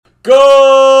Good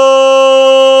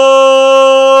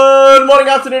morning,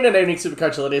 afternoon, and evening,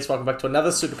 Supercoach Elites. Welcome back to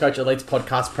another Supercoach Elites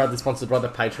podcast, proudly sponsored by the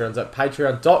Patreons at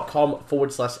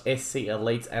patreon.com/SC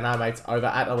Elites and our mates over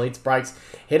at Elites Breaks.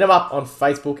 Hit them up on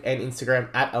Facebook and Instagram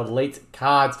at Elite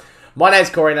Cards. My name's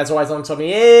Corey, and as always, alongside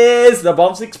me is the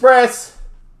Bombs Express.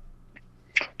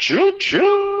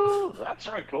 Choo-choo! That's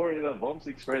right, Corey. The Bombs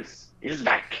Express is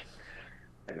back.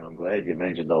 And I'm glad you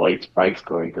mentioned the Elites Breaks,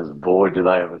 Corey, because boy, do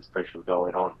they have a special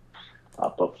going on.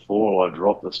 Before I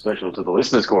drop the special to the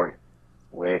listeners, Corey,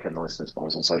 where can the listeners find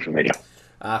us on social media?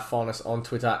 Find us on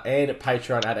Twitter and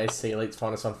Patreon at SC Elites.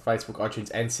 Find us on Facebook,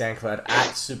 iTunes, and SoundCloud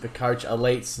at Supercoach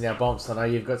Elites. Now, Bombs, I know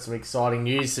you've got some exciting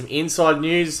news, some inside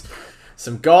news,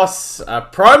 some goss,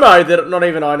 promo that not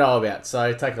even I know about.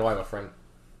 So take it away, my friend.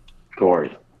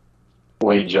 Corey,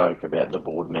 we joke about the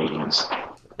board meetings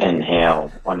and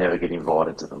how I never get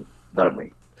invited to them, don't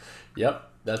we? Yep,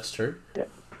 that's true. Yeah.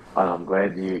 And I'm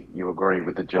glad you agree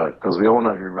with the joke, because we all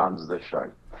know who runs the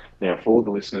show. Now, for the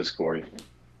listeners, Corey,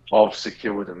 I've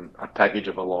secured them a package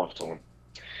of a lifetime.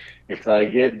 If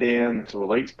they get down to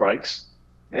Elites Breaks,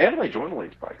 how do they join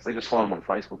Elites Breaks? They just find them on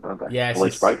Facebook, don't they? Yeah,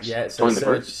 Elites Breaks. Yeah, so join the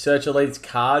group. search Elites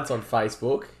Cards on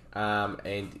Facebook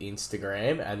and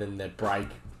Instagram, and then the break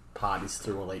part is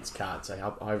through Elites Cards. So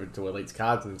hop over to Elites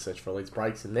Cards and search for Elites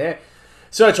Breaks in there.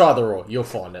 Search either or, you'll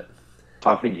find it.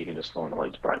 I think you can just find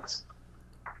Elites Breaks.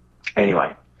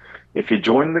 Anyway, if you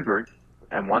join the group,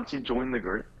 and once you join the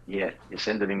group, you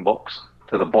send an inbox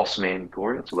to the boss man,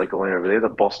 Corey, that's what they call him over there, the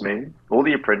boss man, or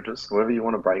the apprentice, whoever you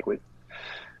want to break with.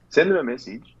 Send them a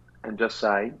message and just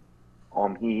say,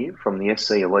 I'm here from the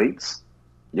SC Elites.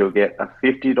 You'll get a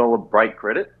 $50 break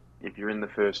credit if you're in the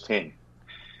first 10.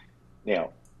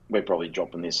 Now, we're probably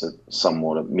dropping this at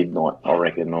somewhat at midnight, I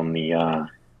reckon, on the,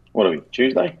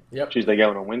 Tuesday? Yep. Tuesday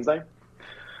going on Wednesday.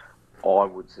 I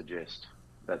would suggest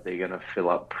that they're going to fill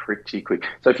up pretty quick.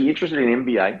 So if you're interested in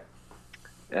NBA,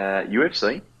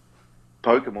 UFC,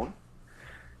 Pokemon,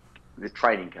 the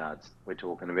trading cards we're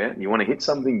talking about, you want to hit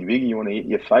something big, you want to hit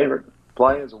your favourite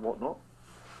players or whatnot,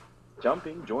 jump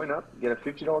in, join up, get a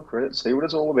 $50 credit, see what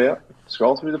it's all about,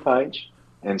 scroll through the page,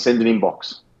 and send an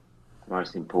inbox.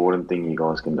 Most important thing you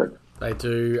guys can do. They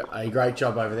do a great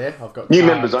job over there. I've got new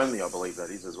cards. members only, I believe that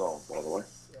is as well, by the way.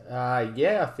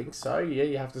 Yeah, I think so. Yeah,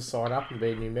 you have to sign up and be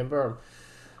a new member.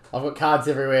 I've got cards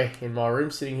everywhere in my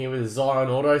room, sitting here with Zion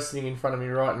Auto sitting in front of me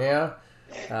right now.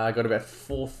 I got about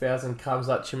 4,000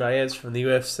 Khamzat Chimaevs from the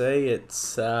UFC.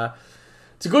 It's a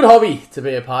good hobby to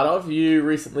be a part of. You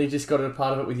recently just got a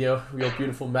part of it with your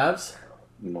beautiful Mavs.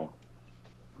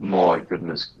 My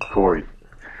goodness, Corey.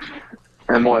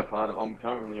 Am I a part of? I'm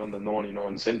currently on the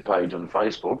 99 cent page on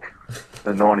Facebook,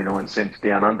 the 99 cents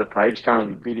down under page.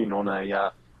 Currently bidding on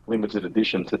a limited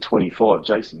edition to 25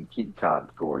 Jason Kidd card,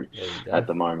 Corey, at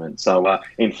the moment. So,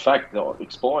 in fact, it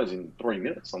expires in 3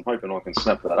 minutes. I'm hoping I can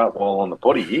snap that up while on the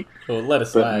potty here. Well, let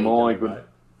us know. My good,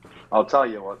 I'll tell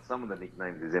you what, some of the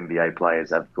nicknames these NBA players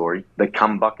have, Corey. The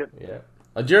Cum Bucket. Yeah.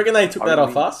 Do you reckon they took that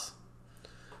off us?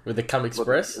 With the Cum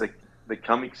Express? The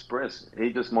Cum Express.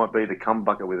 He just might be the Cum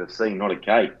Bucket with a C, not a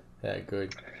K. Yeah,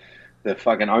 good. They're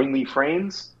fucking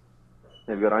OnlyFriends.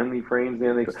 They've got OnlyFriends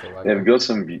now. They've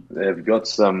got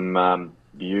some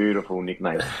beautiful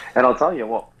nicknames. And I'll tell you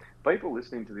what, people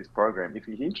listening to this program, if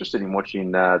you're interested in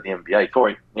watching the NBA,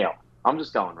 Corey, now I'm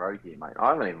just going rogue here, mate. I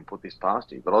haven't even put this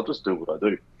past you, but I'll just do what I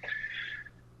do.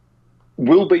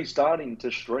 We'll be starting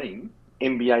to stream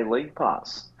NBA League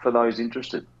Pass for those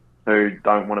interested who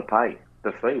don't want to pay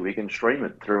the fee. We can stream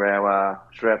it through our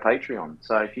Patreon.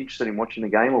 So if you're interested in watching the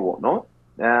game or whatnot,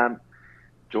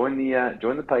 join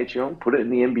the Patreon, put it in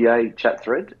the NBA chat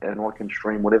thread, and I can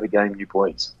stream whatever game you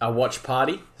please. A watch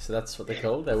party, so that's what they're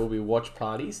called. There will be watch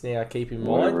parties. Now, keep in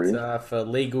mind, for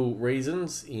legal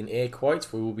reasons, in air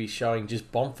quotes, we will be showing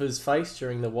just Bomfer's face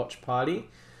during the watch party.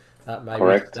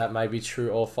 Correct. That may be true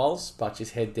or false, but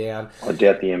just head down. I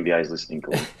doubt the NBA's listening,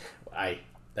 Corey. Hey,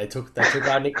 they took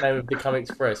our nickname of Become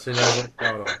Express. Who knows what's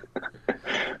going on?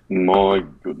 My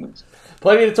goodness.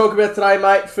 Plenty to talk about today,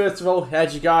 mate. First of all,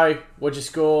 how'd you go? What'd you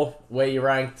score? Where you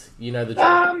ranked? You know the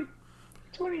drill.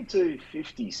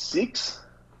 22.56.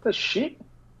 That's shit.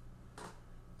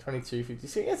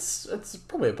 22.56. It's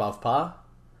probably above par.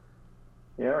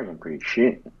 Yeah, I reckon pretty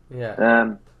shit.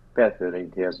 Yeah. About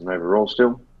 13,000 overall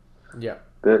still. Yeah.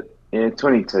 But yeah,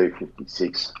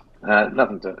 22.56.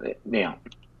 Nothing to now.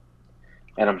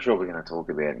 And I'm sure we're going to talk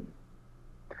about him.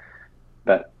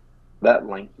 But that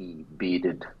lanky,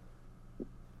 bearded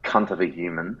cunt of a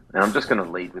human, and I'm just going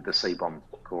to lead with the C-bomb,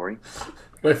 Corey.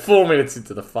 We're 4 minutes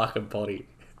into the fucking potty.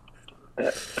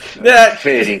 Fair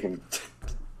dinkum.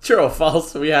 True or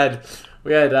false? We had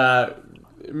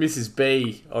Mrs.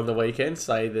 B on the weekend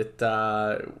say that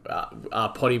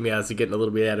our potty mouths are getting a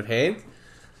little bit out of hand.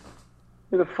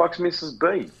 Who the fuck's Mrs.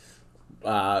 B?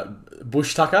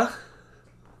 Bush Tucker.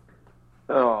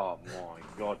 Oh my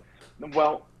god.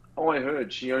 Well, I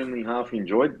heard she only half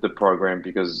enjoyed the program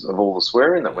because of all the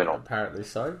swearing that went on. Apparently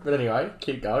so. But anyway,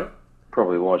 keep going.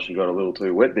 Probably why she got a little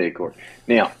too wet there, Corey.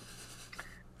 Now,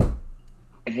 am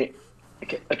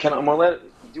I allowed?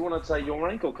 Do you want to say your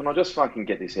rank, or can I just fucking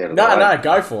get this out of the way? No,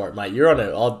 go for it, mate. You're on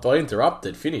it. I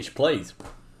interrupted. Finish, please.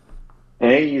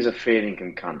 He is a fair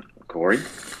income cunt, Corey.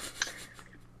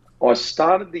 I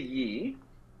started the year,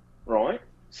 right?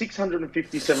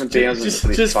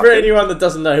 657,000. Just for anyone that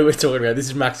doesn't know who we're talking about, this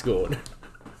is Max Gawn.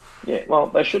 Yeah, well,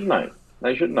 they should know.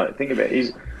 They should know. Think about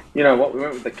it. You know what? We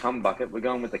went with the cum bucket. We're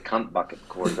going with the cunt bucket,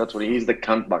 Corey. That's what he is, the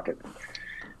cunt bucket.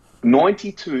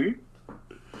 92,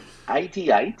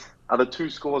 88 are the two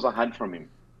scores I had from him.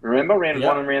 Remember round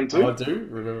one and round two? I do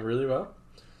remember really well.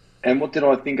 And what did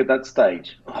I think at that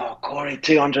stage? Oh, Corey,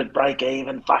 200 break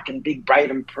even, fucking big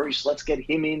Braden Bruce. Let's get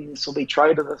him in. This will be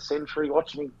trade of the century.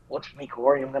 Watch me,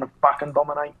 Corey. I'm going to fucking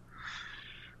dominate.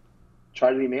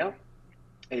 Traded him out.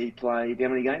 He played how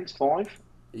many games? 5.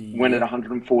 Went at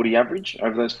 140 average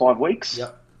over those 5 weeks.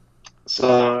 Yep.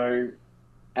 So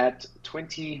at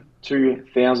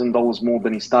 $22,000 more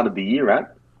than he started the year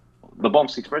at, the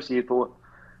Bombs Express here thought,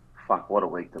 fuck, what a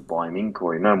week to buy him in,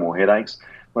 Corey. No more headaches.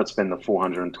 Let's spend the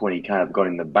 420k I've got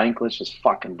in the bank. Let's just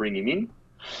fucking bring him in.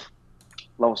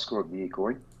 Lowest score of the year,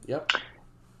 Corey. Yep.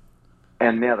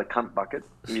 And now the cunt bucket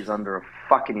is under a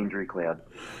fucking injury cloud.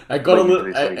 It got a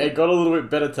little bit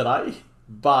better today,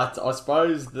 but I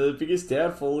suppose the biggest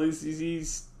downfall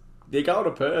is they're going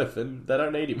to Perth and they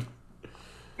don't need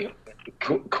him.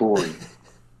 Corey,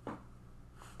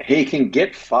 he can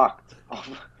get fucked.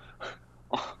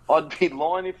 I'd be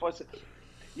lying if I said...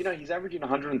 You know, he's averaging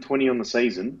 120 on the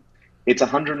season. It's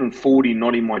 140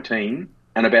 not in my team,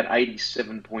 and about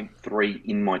 87.3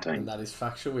 in my team. And that is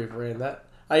factual. We've ran that.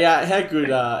 Hey, how good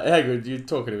you're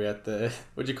talking about the...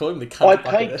 What'd you call him? The cunt I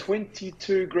bucket. paid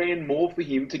 22 grand more for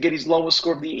him to get his lowest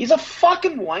score of the year. He's a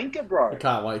fucking wanker, bro. I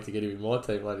can't wait to get him in my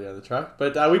team later down the track.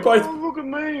 But we both... Oh, look at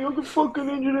me. I got fucking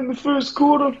injured in the first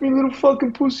quarter off my little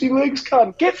fucking pussy legs,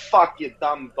 cunt. Get fucked, you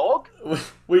dumb dog.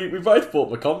 We both bought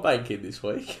McConbank in this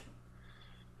week.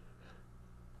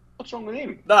 What's wrong with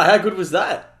him? No, how good was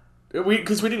that?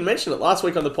 Because we didn't mention it last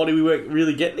week on the potty. We weren't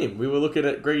really getting him. We were looking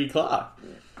at Greggy Clark.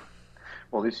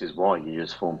 Well, this is why you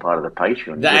just form part of the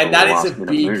Patreon. And that is a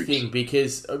big thing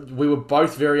because we were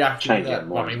both very active in that.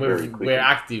 I mean, we're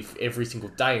active every single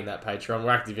day in that Patreon. We're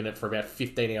active in it for about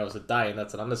 15 hours a day, and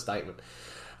that's an understatement.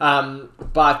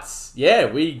 But yeah,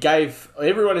 we gave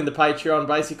everyone in the Patreon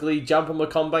basically jump on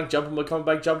McConbank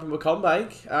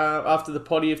after the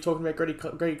potty of talking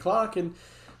about Greggy Clark, and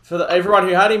for everyone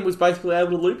who had him was basically able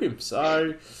to loop him.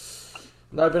 So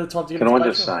no better time to get him. Can I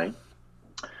just say,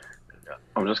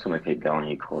 I'm just going to keep going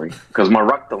here, Corey, because my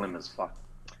ruck dilemma's fucked.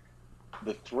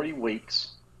 The 3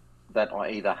 weeks that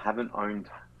I either haven't owned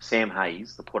Sam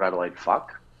Hayes, the Port Adelaide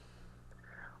fuck,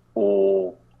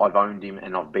 or I've owned him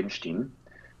and I've benched him,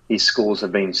 his scores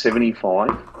have been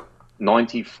 75,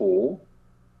 94,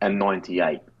 and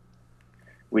 98,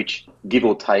 which, give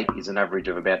or take, is an average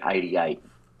of about 88.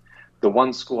 The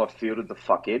one score I fielded, the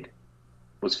fuckhead,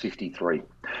 was 53.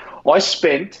 I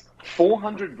spent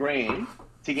 400 grand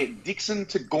to get Dixon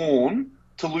to Gawn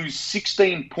to lose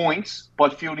 16 points by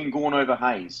fielding Gawn over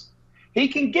Hayes. He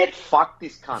can get fucked,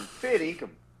 this cunt. Fair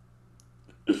income.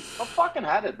 I've fucking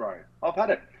had it, bro. I've had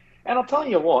it. And I'll tell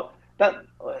you what,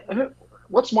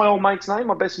 what's my old mate's name,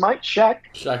 my best mate? Shaq.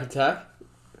 Shaq Attack.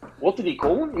 What did he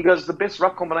call him? He goes, the best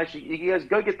ruck combination. He goes,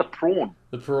 go get the prawn.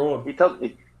 The prawn.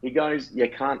 He goes, you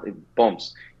can't,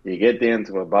 Bombs. You get down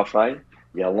to a buffet,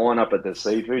 you line up at the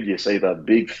seafood, you see the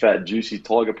big, fat, juicy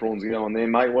tiger prawns going there,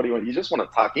 mate. What do you want? You just want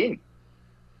to tuck in.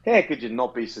 How could you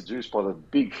not be seduced by the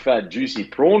big, fat, juicy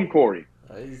prawn, Corey?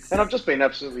 And I've just been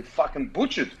absolutely fucking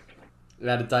butchered.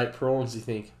 Out-of-date prawns, you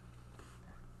think?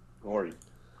 Corey,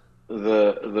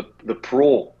 the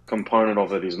praw component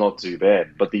of it is not too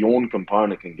bad, but the awn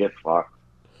component can get fucked.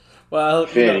 Well,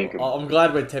 I'm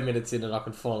glad we're 10 minutes in and I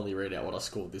can finally read out what I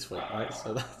scored this week, mate.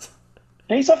 So that's...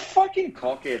 He's a fucking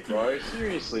cockhead, bro.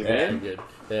 Seriously, man.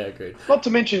 Yeah, good. Not to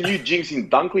mention you jinxing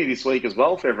Dunkley this week as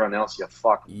well for everyone else, you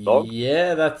fucking dog.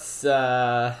 Yeah, that's...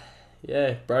 Brody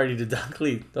to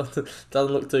Dunkley.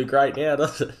 Doesn't look too great now,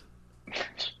 does it?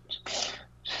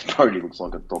 Brody looks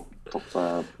like a top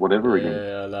whatever again.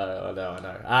 Yeah, I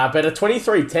know. But a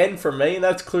 23-10 from me, and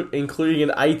that's including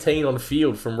an 18 on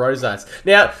field from Rosas.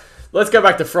 Now, let's go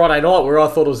back to Friday night where I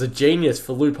thought it was a genius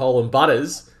for Loophole and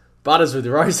Butters Butters with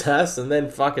Rosas, and then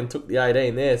fucking took the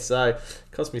 18 there. So it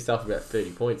cost myself about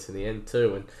 30 points in the end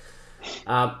too.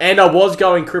 And I was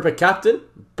going Cripper captain,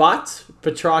 but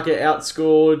Petrarca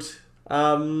outscored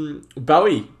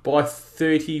Bowie by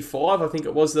 35, I think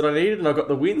it was, that I needed, and I got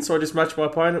the win. So I just matched my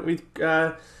opponent with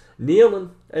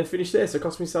Neil and finished there. So it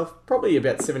cost myself probably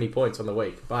about 70 points on the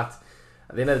week. But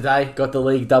at the end of the day, got the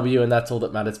league W, and that's all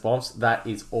that matters, Bombs. That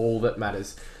is all that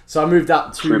matters. So I moved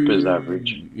up to... Cripper's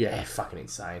average. Yeah, fucking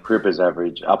insane. Cripper's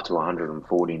average up to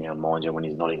 140 now, mind you, when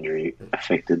he's not injury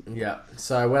affected. Yeah,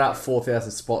 so I went up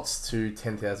 4,000 spots to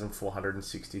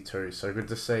 10,462. So good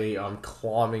to see I'm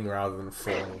climbing rather than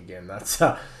falling again. That's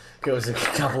it was a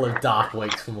couple of dark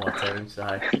weeks for my team.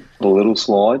 So A little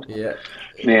slide. yeah.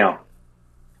 Now,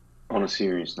 on a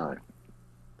serious note,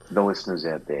 the listeners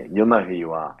out there, you'll know who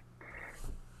you are.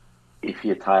 If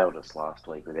you tailed us last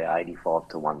week with our 85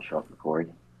 to 1 shot, Corey.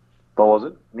 What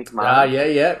was it? Nick Martin?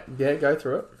 Yeah, go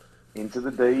through it. Into the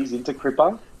D's, into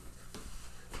Cripper.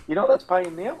 You know what that's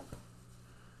paying now?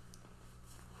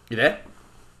 You there?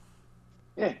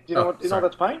 Yeah, do you know what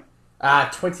that's paying?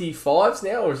 25s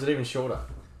now, or is it even shorter?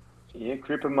 Yeah,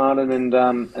 Cripper, Martin, and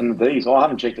the D's. I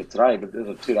haven't checked it today, but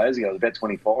 2 days ago it was about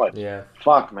 25. Yeah.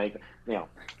 Fuck me. Now,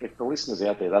 if the listeners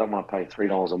out there, they don't want to pay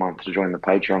 $3 a month to join the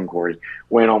Patreon, Corey,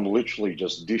 when I'm literally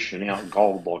just dishing out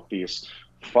gold like this,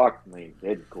 fuck me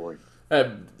dead, Corey.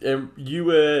 You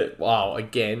were, well,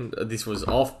 again, this was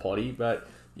off potty, but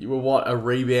you were, a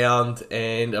rebound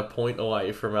and a point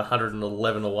away from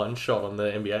 111 to 1 shot on the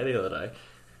NBA the other day.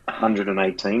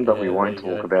 118, but we won't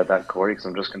talk about that, Corey, because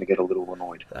I'm just going to get a little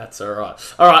annoyed. That's all right.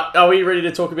 All right, are we ready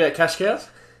to talk about cash cows?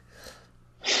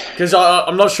 Because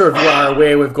I'm not sure if you are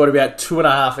aware, we've got about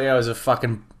 2.5 hours of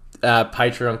fucking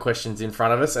Patreon questions in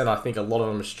front of us, and I think a lot of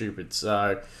them are stupid,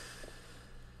 so...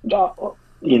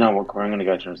 You know what, Corey? I'm going to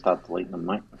go through and start deleting them,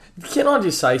 mate. Can I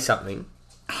just say something?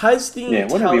 Has the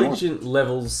intelligent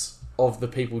levels of the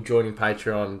people joining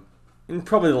Patreon in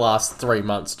probably the last 3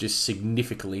 months just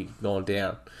significantly gone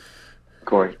down?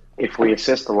 Corey, if we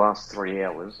assess the last 3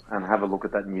 hours and have a look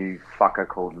at that new fucker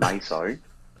called Meso,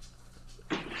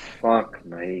 fuck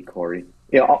me, Corey.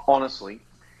 Yeah, honestly,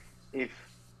 if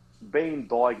being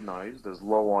diagnosed as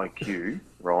low IQ,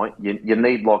 right, you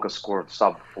need like a score of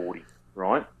sub 40,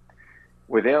 right?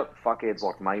 Without fuckheads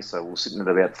like Meso, we're sitting at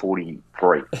about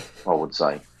 43, I would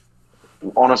say.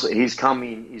 Honestly, he's come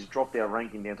in, he's dropped our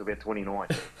ranking down to about 29.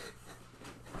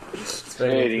 It's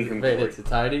been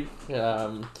entertaining.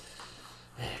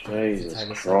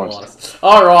 Jesus Christ.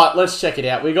 All right, let's check it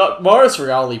out. We got Maurice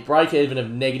Rioli, break even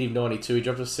of negative 92. He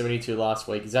dropped to 72 last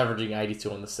week. He's averaging 82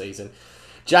 on the season.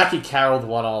 Jackie Carroll, the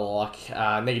one I like,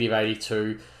 negative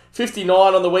 82.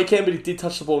 59 on the weekend, but he did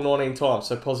touch the ball 19 times,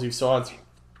 so positive signs.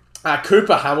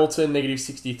 Cooper Hamilton, negative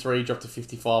 63, dropped to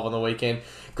 55 on the weekend.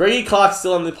 Greggy Clark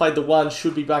still only played the one,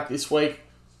 should be back this week.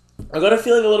 I've got a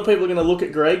feeling a lot of people are going to look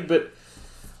at Greg, but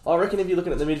I reckon if you're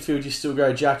looking at the midfield, you still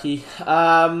go Jackie.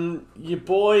 Your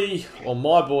boy, or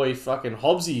my boy, fucking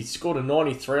Hobbsy, scored a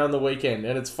 93 on the weekend,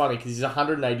 and it's funny because he's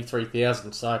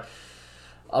 183,000, so,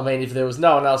 I mean, if there was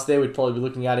no one else there, we'd probably be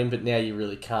looking at him, but now you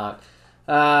really can't.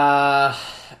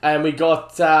 And we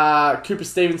got Cooper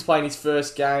Stevens playing his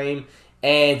first game.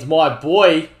 And my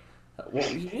boy,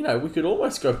 well, you know, we could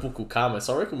almost go Bukul Kamas.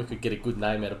 I reckon we could get a good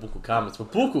name out of Bukul Kamas.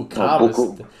 But Bukul Kamas...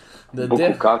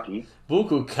 Bukul Kaki.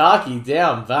 Bukul Kaki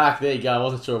down back. There you go. I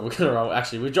wasn't sure if we're going to roll.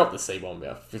 Actually, we dropped the C-bomb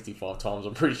about 55 times.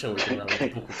 I'm pretty sure we can roll with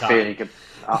Bukul Kaki.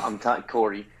 I'm telling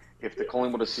Corey, if the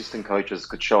Collingwood assistant coaches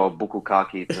could show a Bukul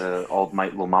Kaki to old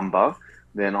mate Lumumba,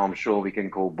 then I'm sure we can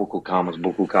call Bukul Kamas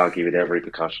Bukul Kaki without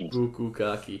repercussions. Bukul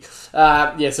Kaki.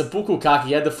 So Bukul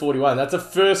Kaki had the 41. That's the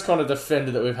first kind of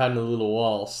defender that we've had in a little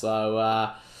while.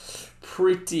 So,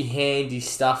 pretty handy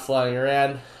stuff floating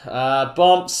around.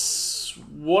 Bumps,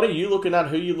 what are you looking at?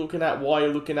 Who are you looking at? Why are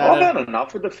you looking at it? I've had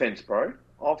enough of defence, bro.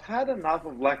 I've had enough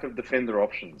of lack of defender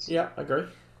options. Yeah, I agree.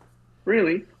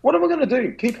 Really? What am I going to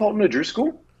do? Keep Holton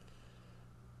O'Driscoll?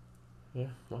 Yeah,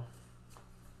 well.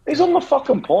 He's on the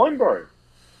fucking pine, bro.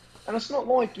 And it's not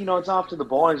like, you know, it's after the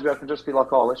buys where I can just be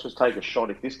like, oh, let's just take a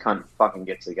shot if this cunt fucking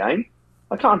gets a game.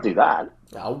 I can't do that.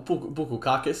 No, Bukul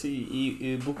Kakas,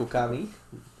 Bukul Kami,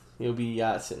 he'll be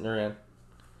sitting around.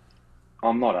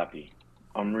 I'm not happy.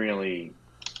 I'm really,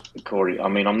 Corey, I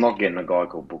mean, I'm not getting a guy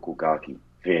called Bukul Kaki.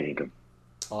 Very good.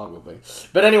 I will be.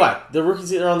 But anyway, the rookies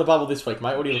that are on the bubble this week,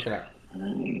 mate, what are you looking at?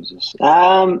 Jesus.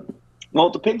 Well,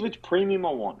 it depends which premium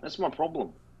I want. That's my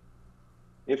problem.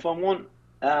 If I want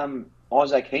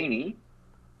Isaac Heaney,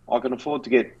 I can afford to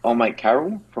get old mate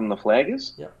Carroll from the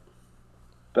Flaggers. Yep.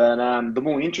 But the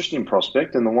more interesting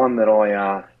prospect, and the one that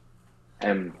I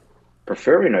am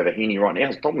preferring over Heaney right now,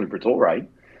 is probably Brittore.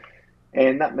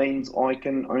 and that means I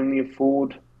can only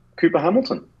afford Cooper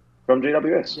Hamilton from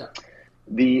GWS. Yeah.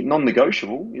 The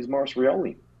non-negotiable is Maurice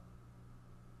Rioli.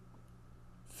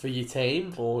 For your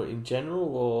team or in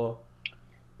general, or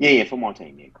Yeah, for my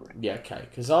team, yeah, correct. yeah, okay.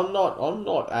 Because I'm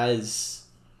not as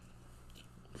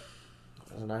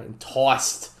I don't know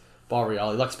enticed by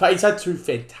Rioli. Like he's had 2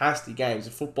 fantastic games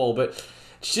of football, but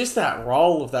it's just that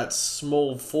role of that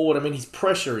small forward. I mean, his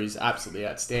pressure is absolutely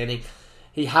outstanding.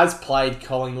 He has played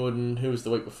Collingwood, and who was the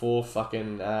week before?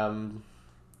 Fucking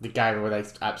the game where they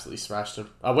absolutely smashed him.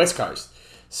 West Coast.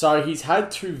 So he's had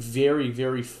 2 very,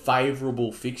 very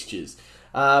favourable fixtures.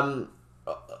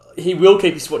 He will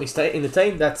keep his spot in the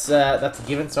team. That's a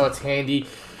given. So it's handy.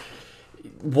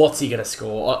 What's he going to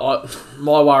score?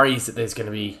 My worry is that there's going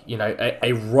to be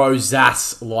a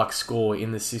Rosas-like score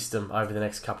in the system over the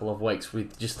next couple of weeks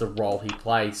with just the role he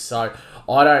plays. So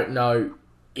I don't know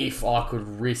if I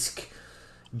could risk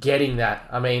getting that.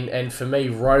 I mean, and for me,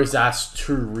 Rosas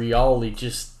to Rioli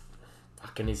just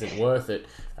fucking isn't worth it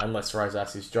unless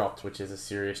Rosas is dropped, which is a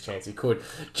serious chance he could.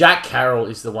 Jack Carroll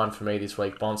is the one for me this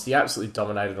week, Bonds. He absolutely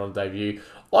dominated on debut.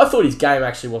 I thought his game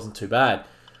actually wasn't too bad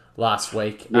last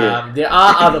week. Yeah. There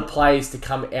are other players to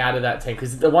come out of that team,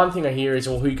 because the one thing I hear is,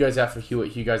 well, who goes out for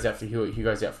Hewitt, who goes out for Hewitt, who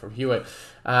goes out for Hewitt.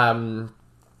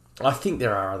 I think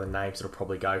there are other names that'll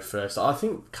probably go first. I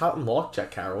think Carlton like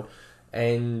Jack Carroll,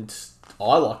 and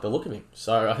I like the look of him.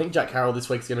 So I think Jack Carroll this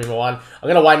week's going to be my one. I'm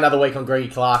going to wait another week on Greggy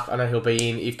Clark. I know he'll be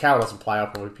in. If Carroll doesn't play, I'll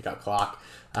probably pick up Clark.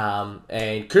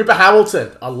 And Cooper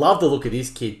Hamilton. I love the look of this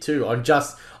kid too. I'm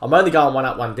only going 1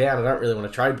 up, 1 down. I don't really want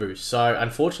to trade boost. So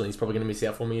unfortunately, he's probably going to miss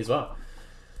out for me as well.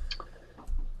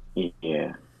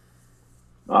 Yeah.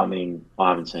 I mean, I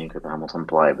haven't seen Cooper Hamilton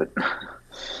play, but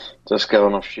just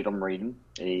going off shit I'm reading,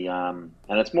 and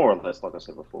it's more or less like I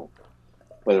said before,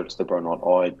 whether it's the or not,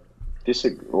 I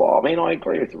disagree. Well, I mean, I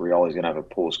agree with Rioli's going to have a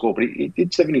poor score, but he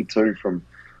did 72 from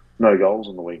no goals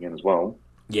on the weekend as well.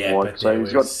 Yeah, like, so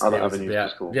he's got other avenues to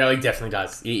score. Yeah, he definitely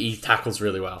does. He tackles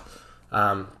really well.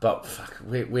 But fuck,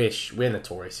 we're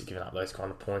notorious at giving up those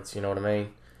kind of points. You know what I mean?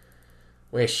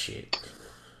 We're shit.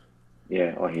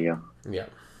 Yeah, I hear. Yeah.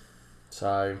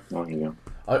 So I hear.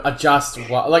 I just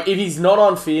like, if he's not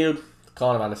on field,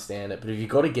 kind of understand it. But if you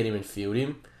got to get him and field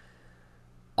him,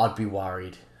 I'd be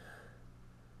worried.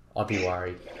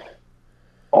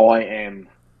 I am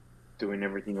doing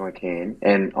everything I can,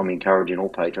 and I'm encouraging all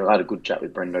patrons. I had a good chat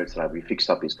with Brendo today. We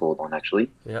fixed up his forward line, actually.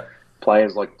 Yeah.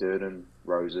 Players like Durden,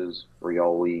 Roses,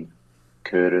 Rioli,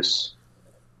 Curtis,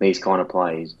 these kind of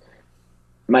players,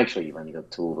 make sure you've only got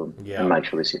 2 of them, and make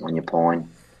sure they're sitting on your pine.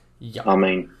 Yeah. I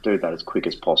mean, do that as quick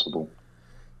as possible.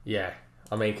 Yeah.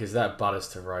 I mean, because that butters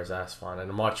to Rosas fine,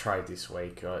 and my trade this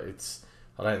week, I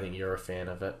don't think you're a fan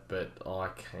of it, but I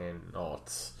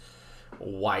cannot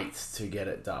wait to get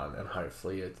it done, and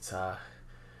hopefully it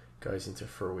goes into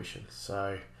fruition.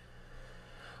 So,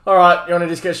 all right, you want to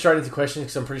just get straight into questions,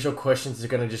 because I'm pretty sure questions are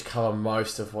going to just cover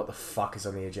most of what the fuck is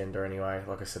on the agenda anyway.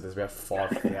 Like I said, there's about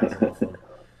 5,000 of them.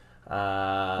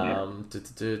 I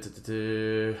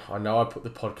know I put the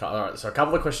podcast. All right, so a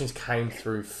couple of questions came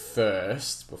through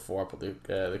first before I put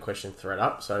the question thread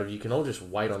up. So if you can all just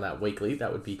wait on that weekly,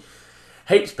 that would be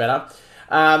heaps better.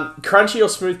 Crunchy or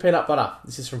smooth peanut butter?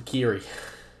 This is from Kiri.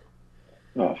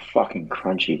 Oh, fucking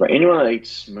crunchy. But anyone that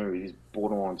eats smooth is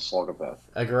borderline psychopath.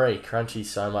 Agree. Crunchy's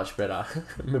so much better.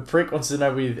 Prick wants to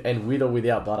know with or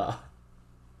without butter.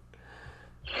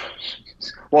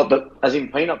 What, as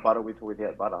in peanut butter with or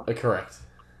without butter? Correct.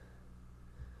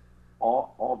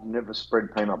 I've never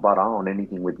spread peanut butter on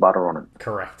anything with butter on it.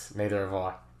 Correct. Neither have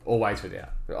I. Always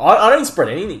without. I don't spread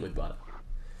anything with butter.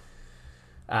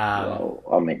 Well,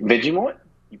 I mean, Vegemite?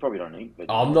 You probably don't eat Vegemite.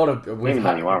 I'm not a. We've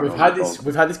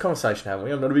had this conversation, haven't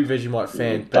we? I'm not a big Vegemite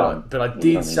fan, but I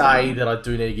did say that I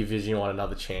do need to give Vegemite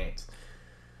another chance.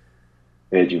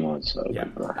 Vegemite, so yeah.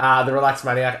 Good, bro. The Relaxed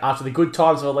Maniac. After the good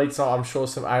times of Elite, I'm sure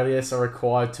some alias are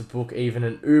required to book even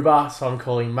an Uber, so I'm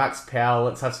calling Max Powell.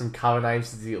 Let's have some cover names,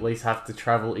 since you at least have to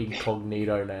travel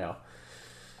incognito now.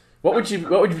 What would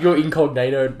your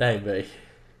incognito name be?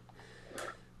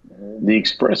 The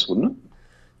Express, wouldn't it?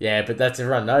 Yeah, but that's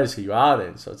everyone knows who you are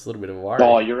then, so it's a little bit of a worry.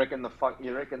 Oh, you reckon the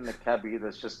cabbie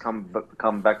that's just come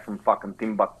back from fucking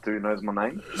Timbuktu knows my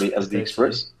name as the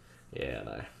Express? Yeah, I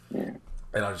know. Yeah.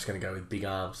 And I'm just going to go with big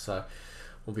arms, so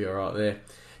we'll be alright there.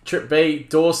 Trip B,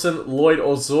 Dawson, Lloyd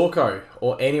or Zorko,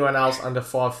 or anyone else under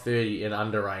 530 and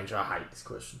under range? I hate this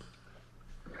question.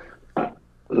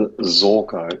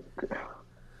 Zorko.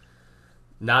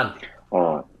 None.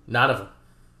 Alright. None of them.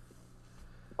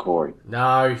 Corey.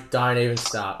 No, don't even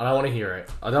start. I don't want to hear it.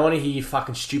 I don't want to hear your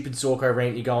fucking stupid Zorko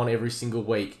rant you go on every single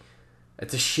week.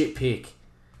 It's a shit pick.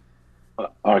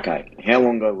 Okay, how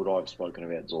long ago would I have spoken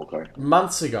about Zorko?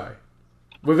 Months ago.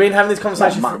 We've been having this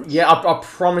conversation. Not months. I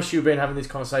promise you've been having this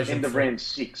conversation. End of round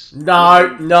 6.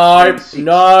 No. Nope.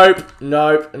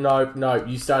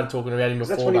 You started talking about him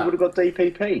before That's when he would have got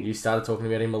DPP. You started talking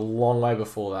about him a long way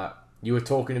before that. You were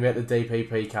talking about the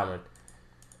DPP coming.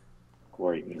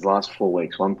 Great. His last 4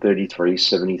 weeks, 133,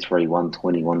 73,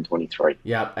 120, 123.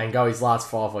 Yep, and go his last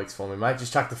 5 weeks for me, mate.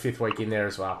 Just chuck the 5th week in there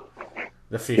as well.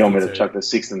 The 52. You want me to chuck the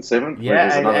 6th and 7th?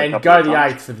 Yeah, and go the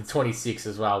 8th for the 26th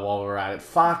as well while we're at it.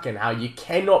 Fucking hell, you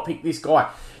cannot pick this guy.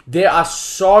 There are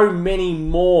so many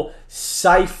more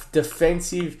safe,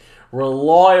 defensive,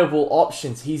 reliable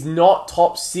options. He's not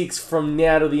top 6 from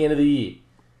now to the end of the year.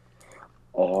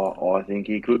 Oh, I think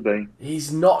he could be.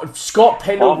 He's not. Scott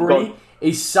Pendlebury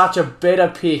is such a better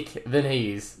pick than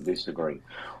he is. Disagree.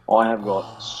 I have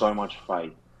got so much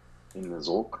faith in the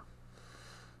Zork.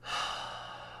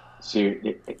 So,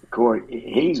 Corey,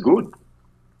 he's good.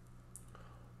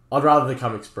 I'd rather the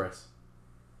Come Express.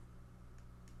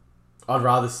 I'd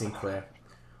rather Sinclair.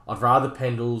 I'd rather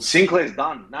Pendles. Sinclair's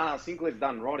done. No, Sinclair's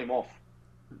done. Write him off.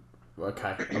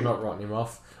 Okay, I'm not writing him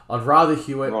off. I'd rather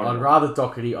Hewitt. I'd rather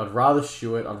Doherty. I'd rather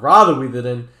Stewart. I'd rather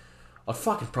Witherden. I'd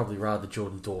fucking probably rather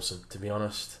Jordan Dawson, to be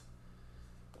honest.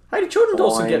 Hey, did Jordan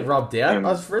Dawson get rubbed out?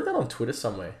 I've read that on Twitter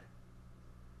somewhere.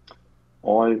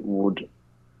 I would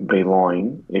be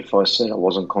lying if I said I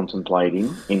wasn't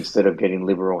contemplating, instead of getting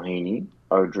Liberal Heaney,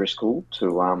 O'Driscoll to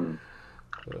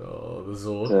the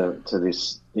Zork. to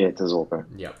this, to Zorko.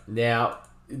 Yep. Now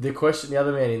the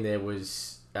other man in there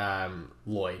was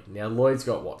Lloyd. Now Lloyd's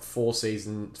got 4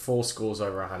 scores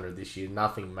over 100 this year.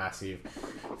 Nothing massive.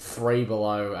 3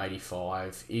 below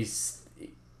 85. Is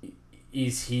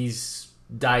his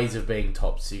days of being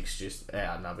top 6 just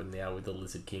outnumbered now with the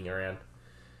Lizard King around?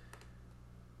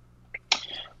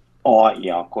 Oh,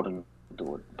 yeah, I couldn't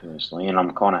do it personally, and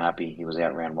I'm kind of happy he was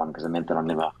out round 1 because it meant that I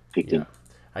never picked him.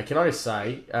 Hey, can I just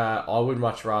say, I would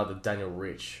much rather Daniel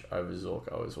Rich over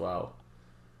Zorko as well.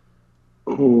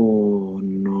 Oh,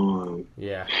 no.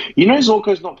 Yeah. You know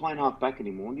Zorko's not playing half back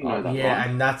anymore, do you know that? Yeah, right?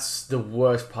 and that's the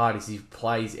worst part is he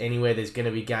plays anywhere. There's going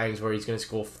to be games where he's going to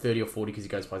score 30 or 40 because he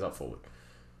plays up forward.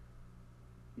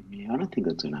 Yeah, I don't think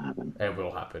that's going to happen. It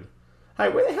will happen. Hey,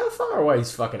 how far away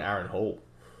is fucking Aaron Hall?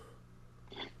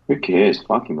 Who cares?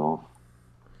 Fuck him off.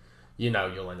 You know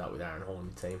you'll end up with Aaron Hall in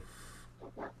the team.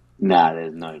 Nah,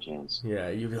 there's no chance. Yeah,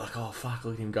 you'll be like, oh, fuck,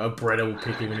 look at him go. Bretta will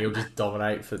pick him and he'll just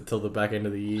dominate till the back end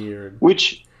of the year. And...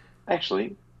 Which,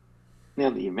 actually, now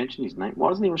that you mentioned his name, why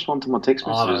doesn't he respond to my text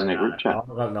messages in our group chat?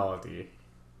 I've got no idea.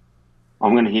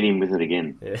 I'm going to hit him with it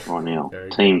again right now.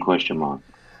 Team question mark.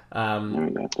 There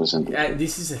we go. And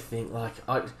this is the thing. Like,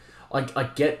 I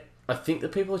get... I think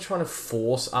that people are trying to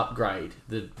force upgrade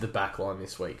the back line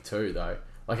this week too, though.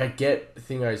 Like, I get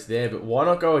Thingo's there, but why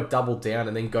not go a double down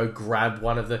and then go grab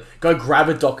go grab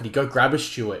a Doherty, go grab a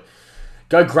Stewart,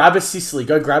 go grab a Sicily,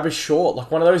 go grab a Short,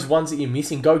 like one of those ones that you're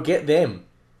missing. Go get them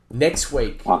next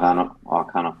week. I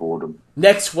can't afford them.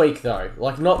 Next week, though.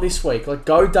 Like, not this week. Like,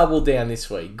 go double down this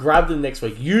week. Grab them next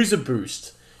week. Use a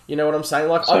boost. You know what I'm saying?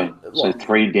 Like, so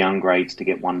 3 downgrades to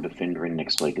get 1 defender in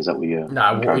next week. Is that what you're...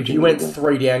 No, well, if you went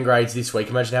 3 downgrades this week,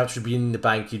 imagine how much would be in the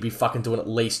bank. You'd be fucking doing at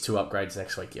least 2 upgrades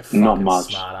next week. You fucking not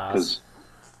much, smart ass.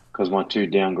 Because my 2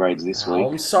 downgrades this week...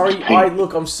 I'm sorry.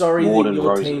 I'm sorry that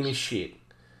your team is shit.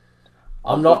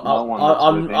 I'm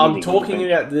talking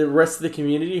about the rest of the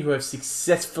community who have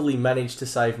successfully managed to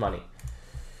save money.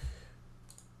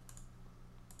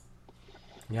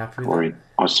 You happy with that?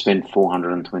 I spent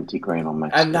 420 grand on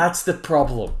Max. And that's the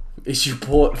problem. Is you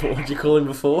bought, what did you call him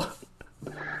before?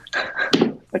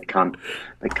 The cunt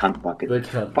bucket. The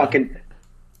cunt fucking.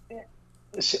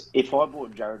 If I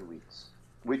bought Jared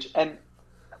Wicks, and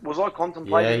was I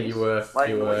contemplating? Yeah, you were. Like,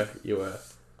 you were.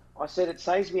 I said it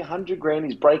saves me 100 grand.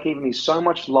 His break even is so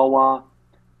much lower.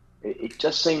 It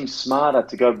just seems smarter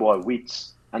to go buy Wits.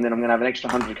 And then I'm going to have an extra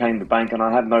 100k in the bank, and I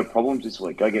have no problems this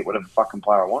week. Go get whatever fucking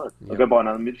player I wanted. I'll go buy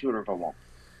another midfielder if I want.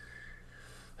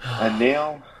 And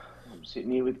now I'm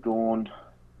sitting here with Gawn.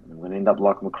 I'm going to end up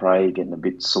like McRae, getting a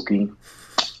bit sooky.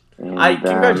 And, hey,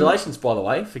 congratulations, by the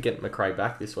way, for getting McRae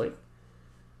back this week.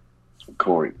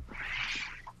 Corey,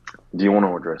 do you want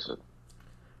to address it?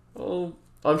 Well,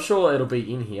 I'm sure it'll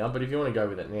be in here, but if you want to go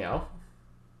with it now.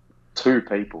 2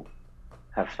 people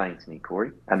have thanked me,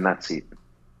 Corey, and that's it.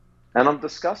 And I'm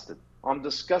disgusted.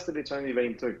 It's only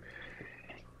been 2.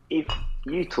 If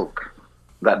you took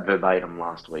that verbatim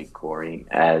last week, Corey,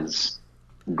 as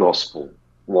gospel,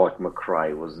 like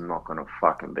McRae was not going to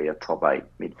fucking be a top 8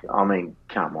 midfield. I mean,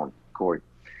 come on, Corey.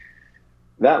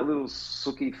 That little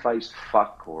sooky-faced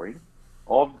fuck, Corey,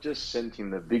 I've just sent him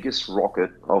the biggest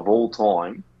rocket of all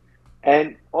time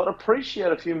And I'd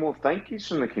appreciate a few more thank yous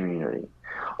from the community.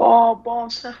 Oh,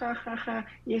 boss,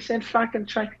 you said fucking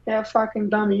train. How fucking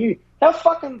dumb are you? How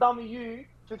fucking dumb are you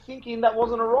for thinking that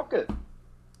wasn't a rocket?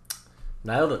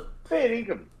 Nailed it. Fair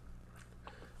income.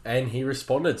 And he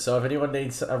responded. So if anyone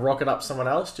needs a rocket up someone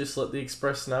else, just let the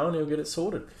Express know and he'll get it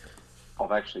sorted.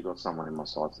 I've actually got someone in my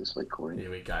sights this week, Corey. Here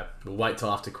we go. We'll wait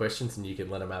till after questions and you can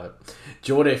let him have it.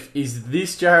 Jordef, is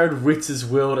this Jared Witz's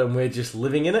world and we're just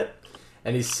living in it?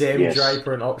 And is Sam Yes.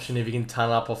 Draper an option if he can ton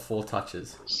up off 4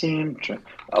 touches? Sam Draper.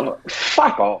 Oh,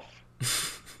 fuck off.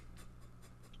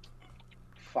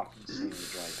 Fucking Sam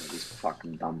Draper, this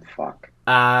fucking dumb fuck.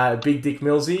 Big Dick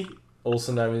Millsy,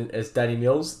 also known as Danny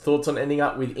Mills. Thoughts on ending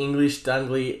up with English,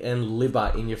 Dungley and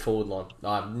Libba in your forward line?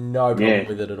 I have no problem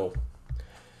with it at all.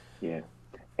 Yeah.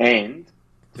 And,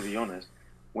 to be honest,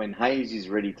 when Hayes is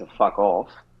ready to fuck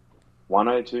off,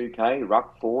 102k,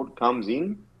 Ruck Ford comes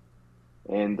in,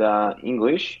 and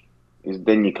English is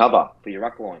then your cover for your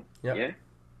ruck line. Yep. Yeah?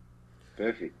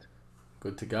 Perfect.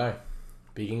 Good to go.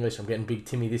 Big English. I'm getting Big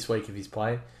Timmy this week if he's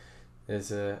playing.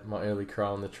 There's my early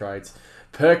crow on the trades.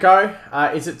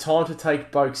 Perko, is it time to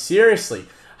take Boak seriously?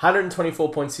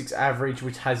 124.6 average,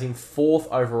 which has him 4th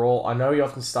overall. I know he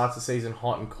often starts the season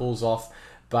hot and cools off,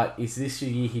 but is this the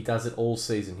year he does it all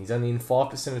season? He's only in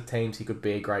 5% of teams. He could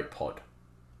be a great pod.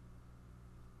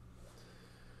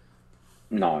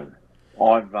 No.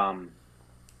 I've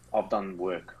done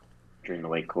work during the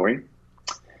week, Corey,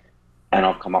 and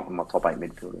I've come up with my top 8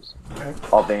 midfielders. Okay.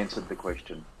 I've answered the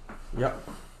question. Yep.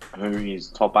 Who is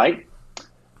top 8?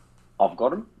 I've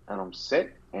got him, and I'm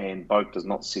set, and Boak does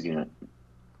not sit in it.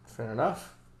 Fair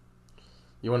enough.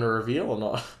 You want to reveal or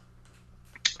not?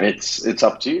 It's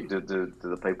up to you. Do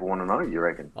the people want to know, you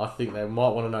reckon? I think they might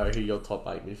want to know who your top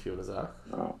 8 midfielders are.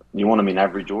 You want them in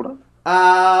average order? No,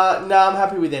 I'm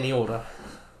happy with any order.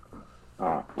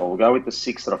 Alright, well, we'll go with the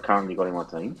 6 that I've currently got in my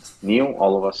team. Neil,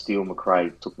 Oliver, Steele,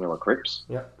 McRae, Took Miller, Cripps.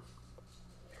 Yep.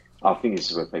 I think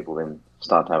this is where people then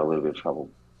start to have a little bit of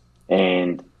trouble.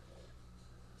 And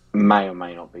may or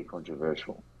may not be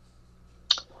controversial.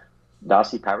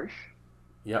 Darcy Parish,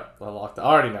 Yep, I like that. I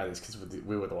already know this because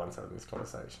we were the ones having this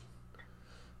conversation.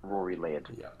 Rory Laird,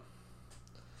 Yep.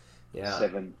 Yeah.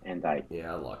 7 and 8.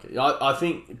 Yeah, I like it. I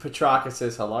think Petrarca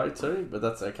says hello too, but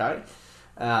that's okay.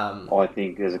 I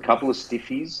think there's a couple of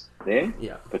stiffies there.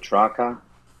 Yeah. Petrarca,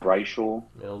 Brayshaw.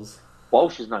 Mills.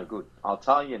 Walsh is no good. I'll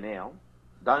tell you now,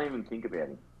 don't even think about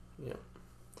him. Yeah.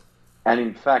 And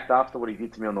in fact, after what he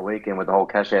did to me on the weekend with the whole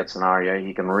cash out scenario,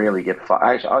 he can really get.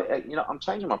 Actually, I'm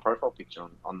changing my profile picture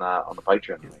on the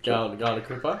Patreon. Go to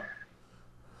Cripper.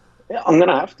 Yeah, I'm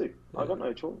gonna have to. I've got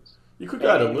no choice. You could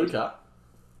go to Luca.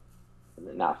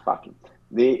 Nah, fuck him.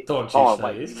 Doncic, that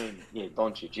wait, is. you mean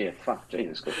Doncic? Yeah, fuck,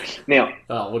 Jesus Christ. Now,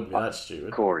 Oh, it wouldn't be that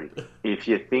stupid. Corey, if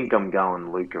you think I'm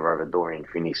going Luca over Dorian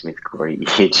Finney-Smith, Corey,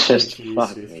 you just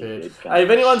fuck me. Hey, dude. if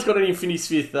anyone's got any Finney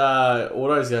Smith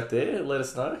autos out there, let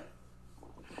us know.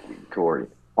 Corey,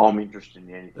 I'm interested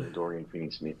in anything Dorian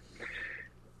Finney-Smith.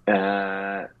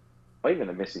 I even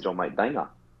a message on mate Dana.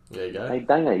 There you go. Hey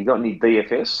Dana, you got any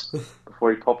DFS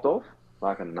before he popped off?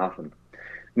 Fucking nothing.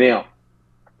 Now,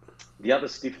 the other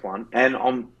stiff one, and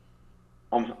I'm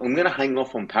going to hang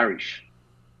off on Parish.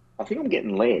 I think I'm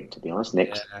getting Laird, to be honest,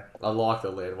 next. Yeah, I like the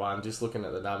lead one. Just looking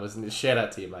at the numbers, and shout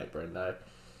out to your mate Brendo.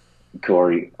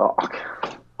 Corey, I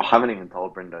haven't even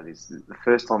told Brendo this. The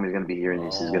first time he's going to be hearing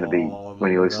this is going to be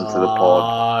when he listens to the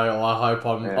pod. Oh, I hope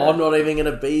I'm not even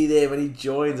going to be there when he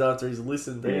joins after he's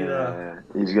listened either.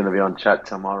 Yeah, he's going to be on chat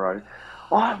tomorrow.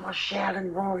 I was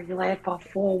shouting Rory Laird for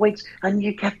 4 weeks, and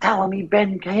you kept telling me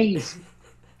Ben Keys.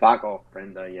 Fuck off,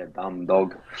 Brendo, you dumb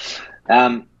dog.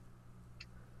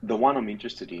 The one I'm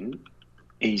interested in,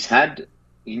 he's had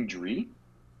injury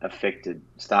affected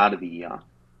start of the year,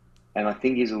 and I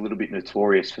think he's a little bit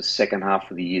notorious for second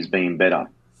half of the years being better.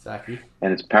 Zachy.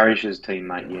 And it's Parish's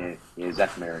teammate,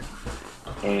 Zach Merritt.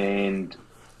 And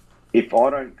if I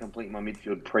don't complete my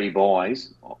midfield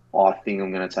pre-buys, I think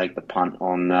I'm going to take the punt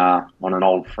on an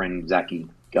old friend, Zachy,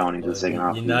 going into the second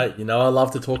half. You know, I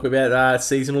love to talk about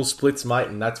seasonal splits, mate,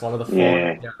 and that's one of the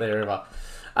finest out there ever.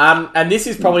 And this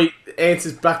is probably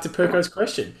answers back to Perko's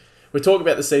question. We talk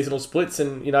about the seasonal splits,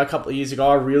 and a couple of years ago,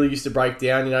 I really used to break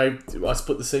down. I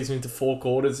split the season into 4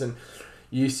 quarters, and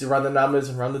used to run the numbers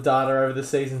and run the data over the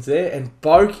seasons there. And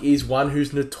Boak is one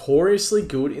who's notoriously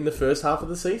good in the first half of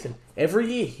the season. Every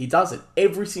year he does it,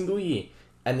 every single year,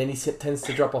 and then he tends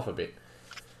to drop off a bit.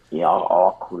 Yeah,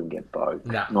 I couldn't get Boak.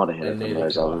 No, not ahead of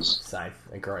those others. Same,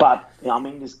 agree. But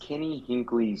does Kenny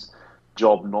Hinkley's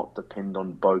job not depend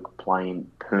on Boak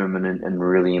playing permanent and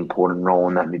really important role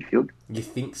in that midfield? You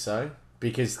think so?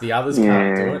 Because the others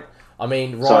can't do it. I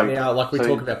mean, So- now, like we so-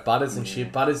 talk about Butters and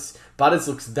shit, Butters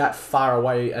looks that far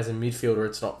away as a midfielder,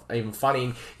 it's not even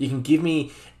funny. You can give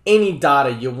me any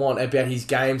data you want about his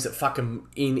games at fucking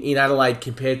in Adelaide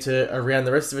compared to around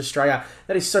the rest of Australia.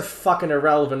 That is so fucking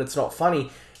irrelevant, it's not funny.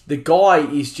 The guy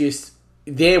is just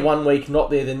there one week,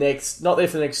 not there the next, not there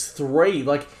for the next 3.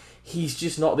 Like, he's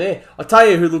just not there. I tell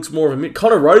you who looks more of a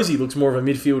Connor Rosie looks more of a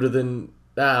midfielder than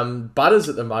Butters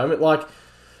at the moment. Like,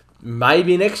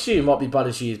 maybe next year might be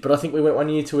Butters' years, but I think we went 1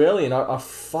 year too early, and I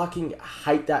fucking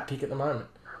hate that pick at the moment.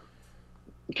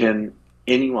 Can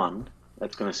anyone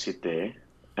that's going to sit there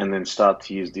and then start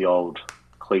to use the old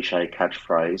cliche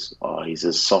catchphrase, "Oh, he's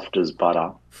as soft as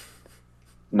butter"?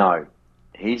 No,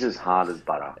 he's as hard as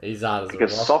butter. He's hard as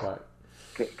Because a rock, soft-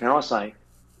 mate. Can I say,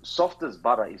 soft as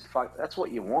butter is fuck. That's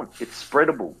what you want. It's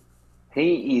spreadable.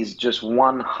 He is just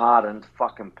one hardened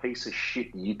fucking piece of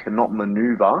shit you cannot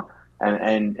maneuver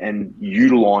and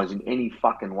utilize in any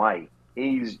fucking way.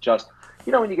 He's just,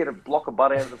 when you get a block of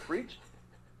butter out of the fridge,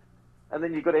 and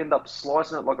then you've got to end up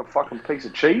slicing it like a fucking piece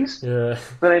of cheese. Yeah.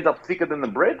 Then it ends up thicker than the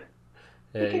bread.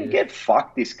 Yeah, You can yeah. get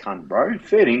fucked, this cunt, bro.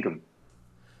 Fair income.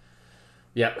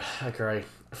 Yep, agree.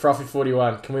 Frothy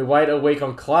 41. Can we wait a week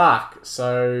on Clark?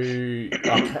 So,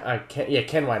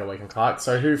 can wait a week on Clark.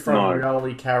 So, who from No.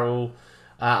 Rioli, Carroll,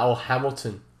 or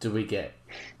Hamilton do we get?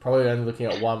 Probably only looking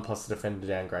at one plus the defender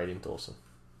downgrade in Dawson.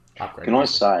 Upgrade. Can I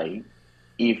say,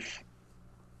 if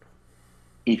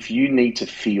you need to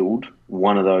field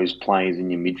one of those players in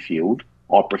your midfield,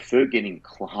 I prefer getting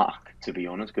Clark, to be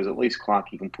honest, because at least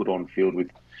Clark you can put on field with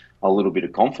a little bit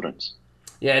of confidence.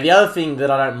 Yeah, the other thing that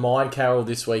I don't mind Carroll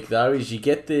this week though is you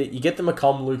get the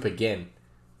Macomb loop again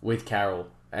with Carroll,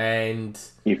 and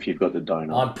If you've got the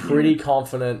donut. I'm pretty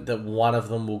confident that one of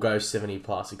them will go 70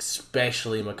 plus,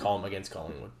 especially Macomb against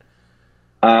Collingwood.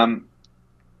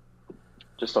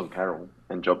 Just on Carroll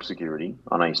and job security,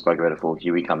 I know you spoke about it for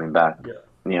Huey coming back.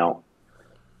 Yeah.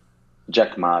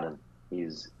 Jack Martin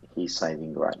is his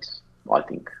saving grace, I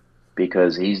think,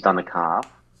 because he's done a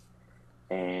calf,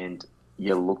 and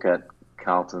you look at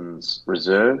Carlton's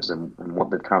reserves and what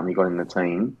they've currently got in the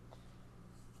team,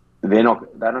 they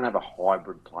don't have a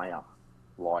hybrid player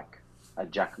like a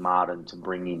Jack Martin to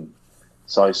bring in.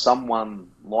 So someone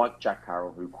like Jack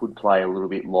Carroll, who could play a little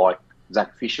bit like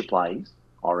Zach Fisher plays,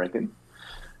 I reckon,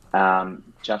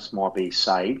 just might be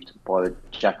saved by the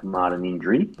Jack Martin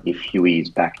injury if Huey is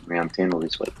back in round 10 or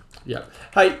this week. Yeah.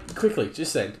 Hey, quickly,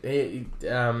 just then,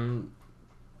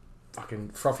 fucking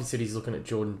Frothy said he's looking at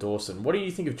Jordan Dawson. What do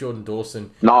you think of Jordan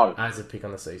Dawson No, as a pick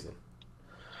on the season?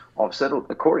 I've settled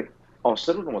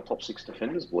on my top 6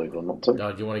 defenders, believe it or not, too.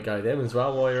 Do you want to go them as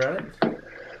well while you're at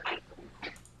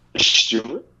it?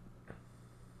 Stewart,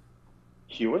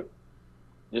 Hewitt.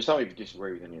 Just tell me if you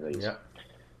disagree with any of these. Yeah.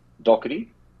 Doherty,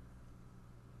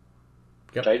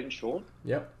 Yep. Jaden Shaw,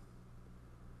 Yep.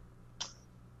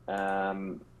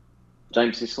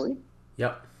 James Sicily,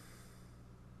 Yep.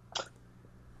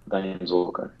 Daniel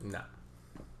Zorko. No.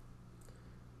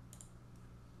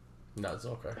 No,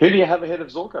 Zorko. Who do you have ahead of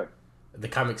Zorko? The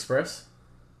Cum Express.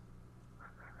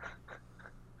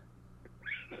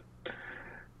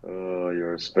 Oh,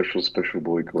 you're a special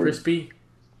boy, Corey. Crispy.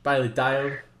 Bailey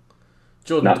Dale.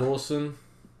 Jordan No. Dawson.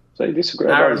 So you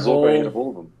disagree? Aaron Zorko Hall. ahead of all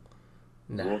of them.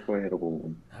 No. Zorko ahead of all of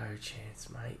them. No chance,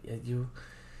 mate. You'll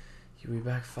be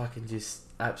back fucking just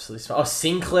absolutely... Oh,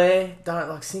 Sinclair.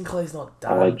 Sinclair's not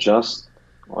done.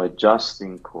 I just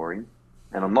think, Corey,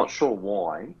 and I'm not sure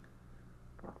why,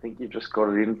 I think you've just got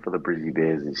it in for the Brizzy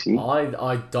Bears this year.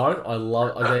 I don't.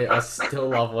 I still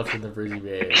love watching the Brizzy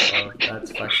Bears. Oh,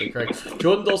 that's actually correct.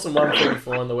 Jordan Dawson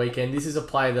 134 on the weekend. This is a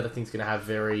player that I think is going to have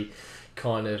very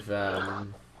kind of...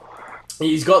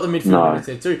 he's got the midfield minutes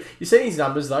there too. You see his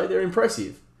numbers though; they're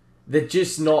impressive. They're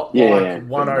just not like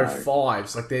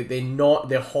 105s. Like they're not.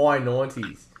 They're high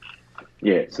 90s.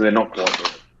 Yeah, so they're not quite there.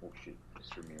 Oh shit!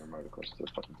 Just threw me a remote across the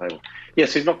fucking table. Yeah,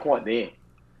 so he's not quite there.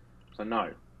 So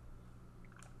no.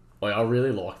 Like, I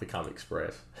really like the Cum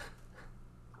Express.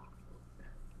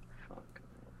 Fuck,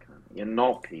 you're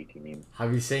not picking him,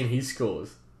 Have you seen his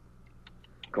scores?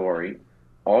 Corey.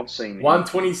 I've seen him.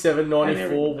 127, And 94,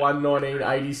 everything. 119,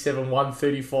 87,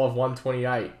 135,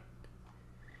 128.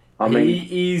 I mean,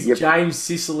 He is yep. James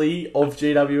Sicily of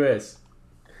GWS.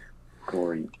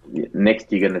 Corey.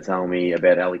 Next, you're going to tell me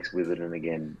about Alex Witherden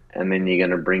again, and then you're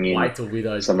going to bring in Wait till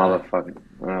Widow's some back. other fucking.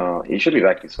 Oh, he should be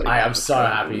back this week. Hey, I'm so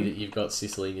happy that you've got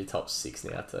Sicily in your top 6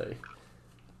 now too.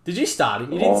 Did you start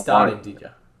him? You didn't start him, did you?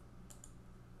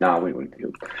 No, we wouldn't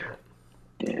do.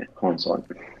 Yeah, hindsight.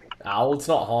 Well, it's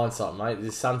not hindsight,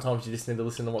 mate. Sometimes you just need to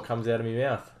listen to what comes out of my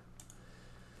mouth.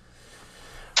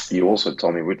 You also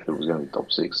told me Whitfield was going to be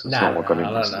top 6. That's No, not what got I don't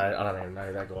interested. know. I don't even know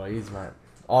who that guy is, mate.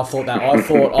 I thought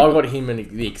I got him and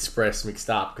the Express mixed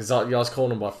up because I was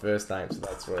calling him by first name, so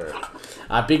that's where.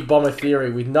 Big Bomber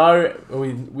Theory with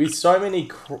so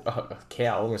many I'm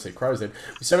gonna say crows then.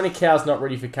 With so many cows not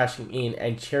ready for cashing in,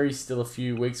 and Cherry's still a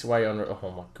few weeks away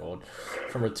oh my god,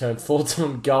 from return. Thoughts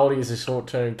on Goldie as a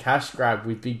short-term cash grab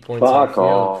with big points on the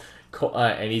field.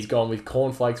 And he's gone with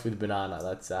cornflakes with banana.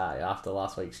 That's after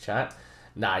last week's chat.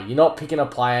 Nah, you're not picking a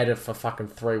player for fucking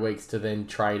 3 weeks to then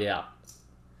trade out.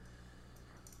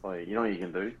 Well, you know what you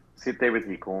can do? Sit there with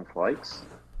your cornflakes,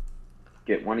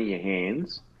 get one of your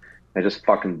hands, and just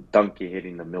fucking dunk your head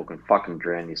in the milk and fucking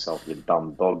drown yourself, you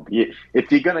dumb dog.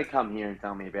 If you're going to come here and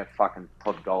tell me about fucking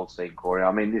Todd Goldstein, Corey,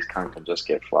 I mean, this cunt can just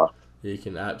get fucked. You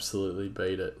can absolutely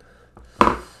beat it.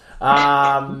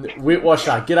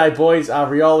 Whitwasher, g'day boys.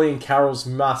 Rioli and Carroll's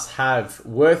must have.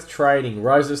 Worth trading.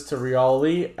 Roses to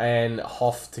Rioli and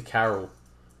Hoff to Carroll.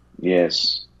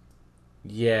 Yes.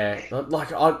 Yeah,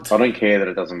 like I don't care that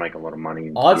it doesn't make a lot of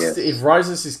money. If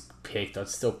Roses is picked, I'd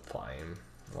still play him.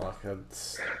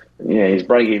 Yeah, his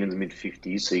break even's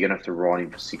mid-50s, so you're gonna have to ride him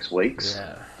for 6 weeks.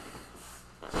 Yeah.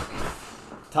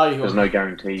 Tell you who There's no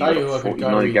guarantee.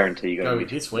 No guarantee you got to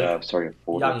this week.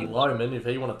 Young Loman, if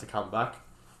he wanted to come back.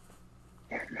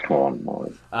 Oh my.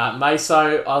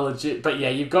 Meso, I legit, but yeah,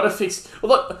 you've got to fix.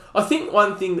 Well, look, I think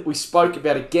one thing that we spoke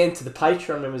about again to the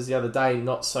Patreon members the other day,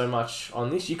 not so much on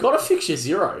this, you've got to fix your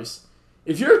zeros.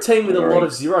 If you're a team with a lot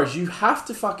of zeros, you have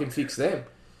to fucking fix them.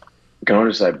 Can I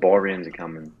just say, buy rounds are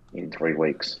coming in 3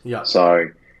 weeks. Yeah. So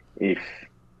your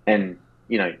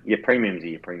premiums are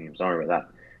your premiums. Don't worry about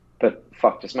that. But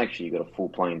fuck, just make sure you got a full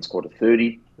playing squad of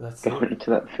 30 going into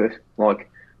that first.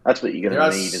 That's what you're going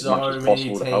to need as much as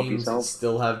possible to help yourself.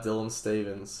 Still have Dylan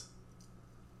Stevens.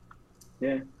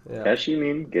 Yeah. Cash him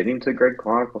in, get him to Greg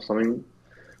Clark or something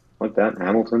like that.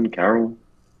 Hamilton, Carroll.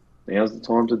 Now's the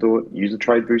time to do it. Use a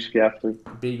trade boost if you have to.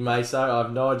 Big Meso, I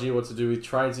have no idea what to do with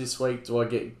trades this week. Do I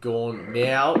get Gorn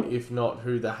now? If not,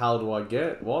 who the hell do I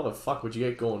get? Why the fuck would you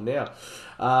get Gorn now?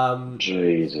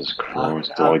 Jesus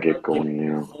Christ, do I get Gorn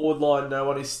now? Forward line, no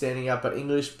one is standing up at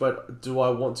English, but do I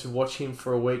want to watch him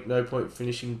for a week? No point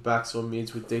finishing backs or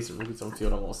mids with decent rookies on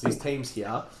field. So these teams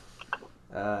here.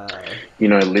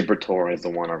 Liberatore is the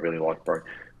one I really like, bro.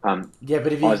 Yeah,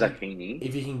 but Isaac Heaney.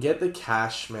 If you can get the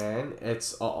cash, man,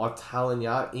 I'm telling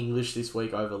you, English this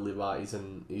week over Liver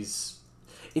is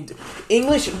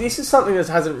English. This is something that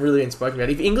hasn't really been spoken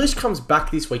about. If English comes back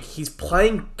this week, he's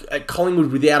playing at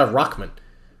Collingwood without a ruckman.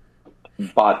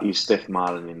 But is Steph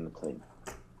Martin in the team?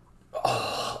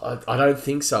 Oh, I don't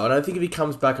think so. I don't think if he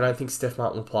comes back, I don't think Steph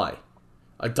Martin will play.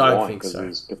 I don't think so. Because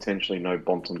there's potentially no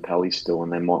Bontempelli still,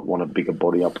 and they might want a bigger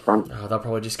body up front. Oh, they'll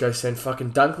probably just go send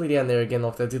fucking Dunkley down there again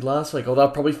like they did last week. Or they'll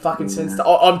probably fucking send...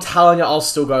 I'm telling you, I'll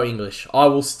still go English. I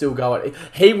will still go it.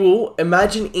 He will...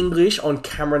 Imagine English on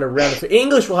Cameron around...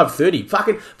 English will have 30.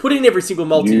 Fucking put in every single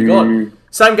multi you got.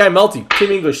 Same game multi. Tim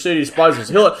English, 30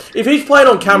 disposals. If he's playing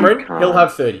on Cameron, he'll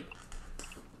have 30.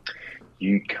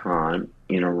 You can't,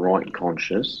 in a right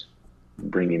conscience,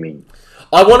 bring him in.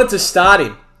 I wanted to start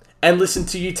him. And listen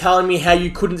to you telling me how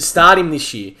you couldn't start him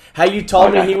this year. How you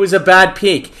told me he was a bad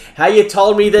pick. How you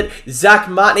told me that Zach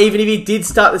Martin, even if he did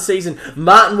start the season,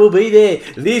 Martin will be there.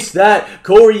 This, that.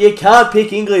 Corey, you can't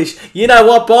pick English. You know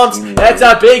what, Bonds? That's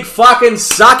a big fucking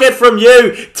suck it from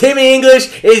you. Timmy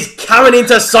English is coming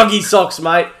into soggy socks,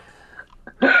 mate.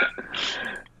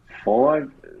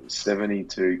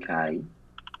 572k.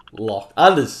 Locked.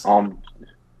 Unders.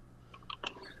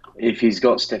 If he's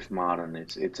got Steph Martin,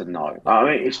 it's a no. I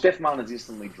mean, if Steph Martin's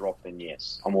instantly dropped, then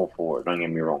yes, I'm all for it. Don't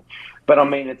get me wrong. But I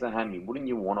mean, it's a hammy. Wouldn't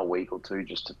you want a week or two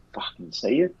just to fucking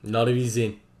see it? Not if he's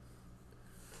in.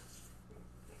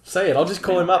 Say it. I'll just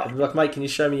call him up and be like, mate, can you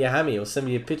show me your hammy? Or send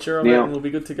me a picture of it and we'll be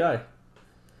good to go.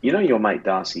 You know your mate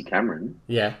Darcy Cameron?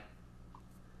 Yeah.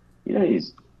 You know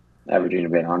he's averaging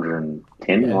about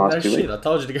 110 last 2 weeks. I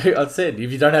told you to go. I said,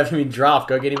 if you don't have him in draft,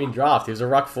 go get him in draft. He was a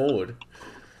ruck forward.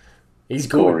 He's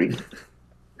Corey.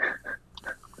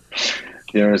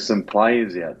 There are some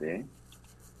players out there,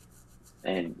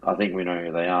 and I think we know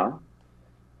who they are.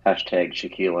 Hashtag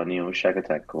Shaquille O'Neal, Shack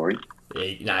Attack, Corey.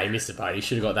 Yeah, he missed the boat. He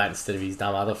should have got that instead of his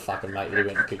dumb other fucking mate that he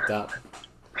went and picked up.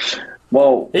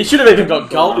 Well, he should have even got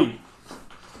Goldie.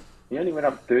 He only went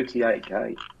up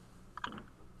 38k.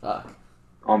 Fuck.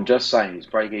 I'm just saying, his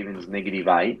break-even is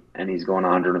 -8, and he's gone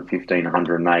 115,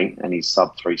 108, and he's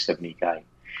sub 370k.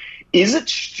 Is it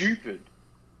stupid?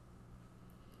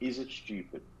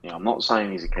 Now, I'm not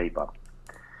saying he's a keeper,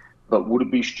 but would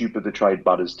it be stupid to trade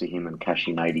Butters to him and cash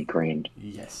in 80 grand?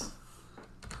 Yes.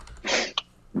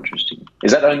 Interesting.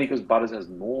 Is that only because Butters has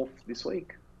North this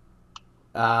week?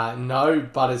 No,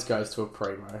 Butters goes to a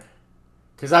primo.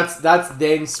 Because that's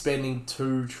then spending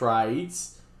 2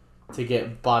 trades to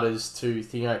get Butters to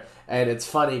Thingo. And it's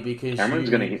funny because Cameron's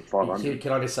going to hit 500.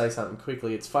 Can I just say something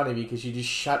quickly? It's funny because you just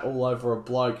shut all over a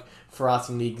bloke for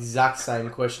asking the exact same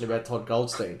question about Todd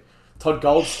Goldstein. Todd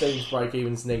Goldstein's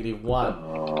break-even's -1.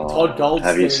 Todd Goldstein...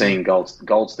 Have you seen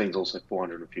Goldstein's also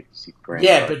 456 grand?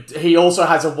 Yeah, but he also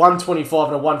has a 125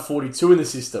 and a 142 in the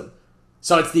system.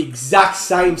 So it's the exact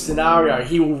same scenario.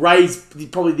 He will raise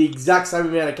probably the exact same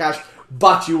amount of cash,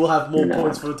 but you will have more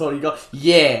points for the Todd you got.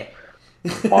 Yeah.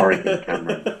 I reckon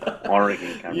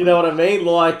Cameron. You know what I mean?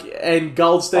 And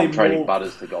Goldstein... I'm trading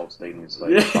Butters to Goldstein. So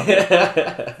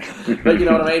But you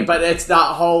know what I mean? But it's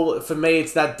that whole... For me,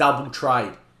 it's that double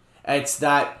trade. It's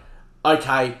that,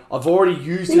 okay, I've already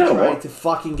used the trade to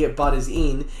fucking get Butters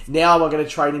in. Now I'm going to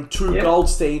trade him to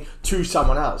Goldstein to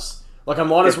someone else. I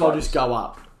might as well just go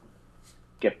up.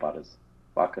 Get Butters.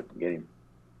 Fuck it. Get him.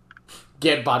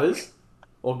 Get Butters?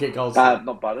 Or get Goldstein?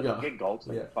 Not Butters. Yeah. Get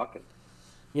Goldstein. Yeah. Fuck it.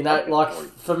 You know,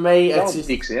 for me, it's just...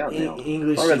 Dick's out now.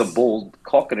 English... I the ball,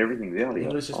 cock and everything's out here.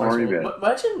 English just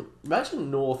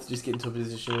imagine North just getting to a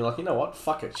position where you know what?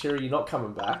 Fuck it. Cherry, you're not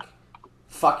coming back.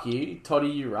 Fuck you. Toddy,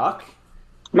 you ruck.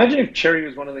 Imagine if Cherry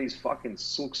was one of these fucking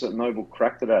sooks that Noble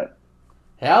cracked it at.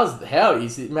 How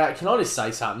is it, Matt? Can I just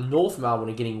say something? North Melbourne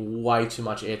are getting way too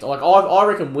much airtime. I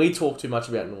reckon we talk too much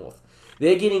about North.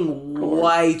 They're getting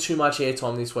way too much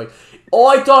airtime this week.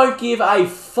 I don't give a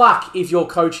fuck if your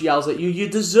coach yells at you. You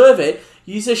deserve it.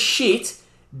 Use a shit.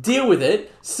 Deal with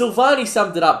it. Silvani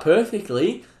summed it up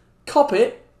perfectly. Cop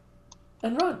it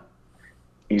and run.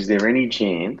 Is there any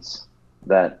chance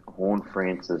that Horn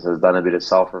Francis has done a bit of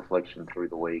self-reflection through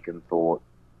the week and thought,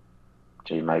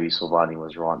 gee, maybe Silvani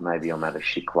was right, maybe I'm at a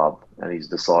shit club, and he's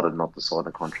decided not to sign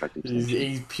a contract extension?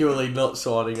 He's purely not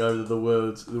signing over the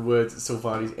words that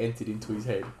Silvani's entered into his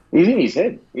head. He's in his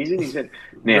head.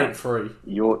 Now, rent-free.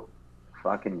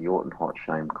 Fucking Yorton hot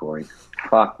shame, Corey.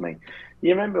 Fuck me.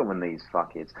 You remember when these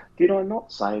fuckheads... Did I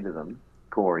not say to them,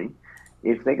 Corey,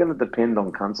 if they're going to depend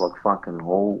on cunts like fucking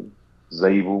Hall,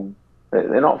 Zeeble...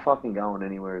 They're not fucking going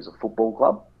anywhere as a football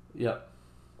club. Yep.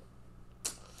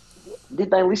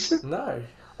 Did they listen? No.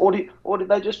 Or did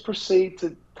they just proceed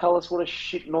to tell us what a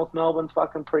shit North Melbourne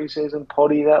fucking pre-season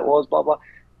potty that was, blah, blah.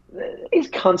 These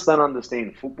cunts don't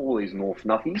understand football, these North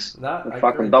nuffies. No, they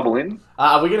fucking double in.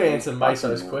 Are we going to answer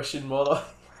Meso's question, by the way?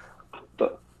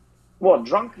 What,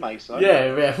 drunk Meso?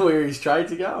 Yeah, where his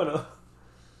trades are going, or...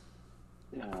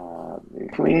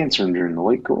 Can we answer him during the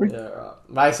week, Corey? Yeah, right.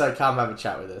 Meso, come have a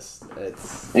chat with us.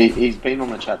 He's been on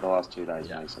the chat the last 2 days,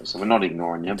 Meso, so we're not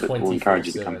ignoring you, but we'll encourage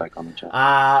you to come back on the chat.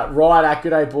 Right, good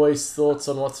day, boys. Thoughts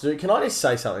on what to do? Can I just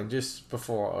say something just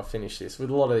before I finish this? With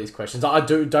a lot of these questions,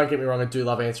 don't get me wrong, I do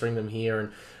love answering them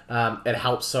here, and it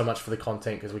helps so much for the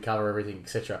content because we cover everything,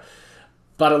 etc.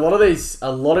 But a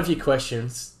lot of your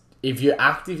questions, if you're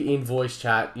active in voice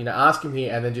chat, ask him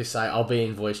here and then just say, I'll be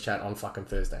in voice chat on fucking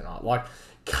Thursday night.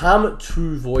 Come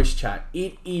to voice chat.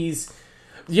 It is...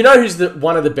 You know who's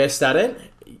one of the best at it?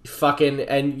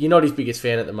 And you're not his biggest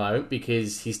fan at the moment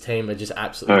because his team are just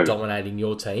absolutely dominating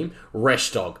your team.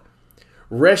 Reshdog.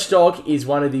 Reshdog is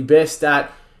one of the best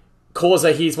at...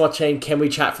 Causa, here's my team. Can we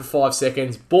chat for 5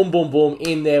 seconds? Boom, boom, boom.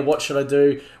 In there. What should I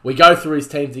do? We go through his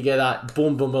team together.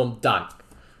 Boom, boom, boom. Done.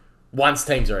 Once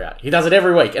teams are out. He does it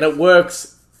every week, and it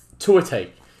works to a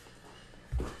T.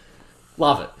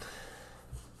 Love it.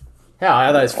 How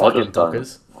are those fucking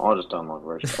Dockers? I just don't like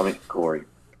Rush. I mean, Corey,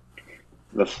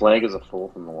 the Flaggers are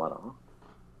 4th in the ladder,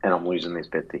 and I'm losing this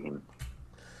bet to him.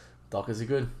 Dockers are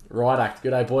good. Right act.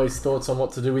 Good day, boys. Thoughts on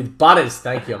what to do with Butters?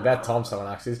 Thank you. About time someone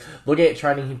asks this. Look at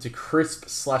training him to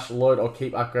crisp/load or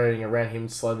keep upgrading around him,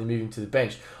 slowly moving to the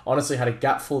bench. Honestly, had a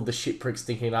gut full of the shit pricks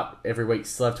thinking up every week.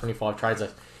 Still have 25 trades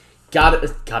left.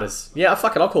 Gutters. Yeah,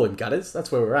 fuck it. I'll call him Gutters.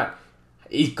 That's where we're at.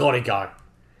 He's got to go.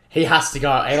 He has to go.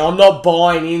 And I'm not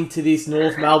buying into this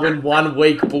North Melbourne 1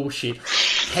 week bullshit.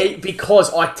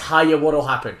 Because I tell you what'll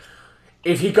happen.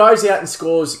 If he goes out and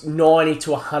scores 90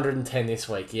 to 110 this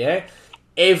week, yeah?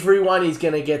 Everyone is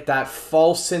going to get that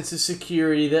false sense of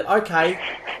security that, okay,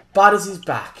 Butters is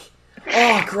back.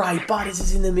 Oh, great. Butters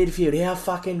is in the midfield. How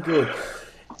fucking good.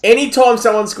 Anytime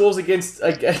someone scores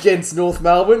against North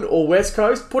Melbourne or West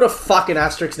Coast, put a fucking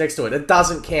asterisk next to it. It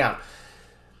doesn't count.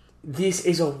 This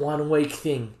is a 1 week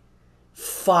thing.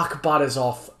 Fuck Butters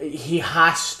off. He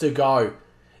has to go.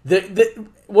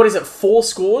 What is it, 4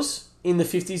 scores in the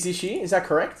 50s this year? Is that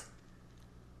correct?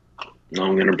 No,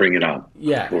 I'm going to bring it up.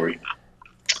 Yeah. Corey.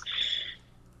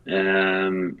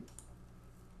 Yeah,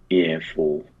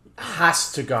 4.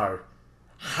 Has to go.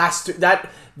 has to.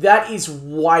 That is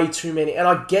way too many. And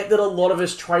I get that a lot of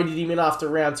us traded him in after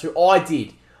round 2. I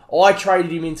did. I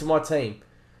traded him into my team.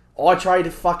 I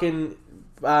traded fucking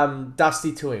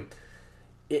Dusty to him.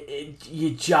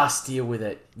 You just deal with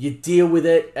it. You deal with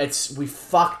it. We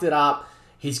fucked it up.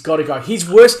 He's got to go. He's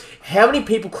worse. How many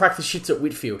people crack the shits at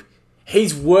Whitfield?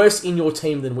 He's worse in your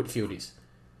team than Whitfield is.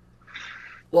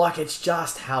 Like, it's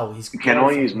just hell. Can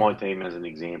I use my team as an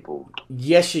example?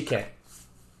 Yes, you can.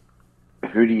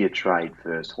 Who do you trade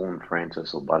first,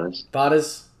 Horne-Francis or Butters?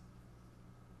 Butters.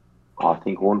 I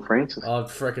think Horne-Francis. I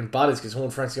reckon Butters, because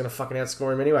Horne-Francis is going to fucking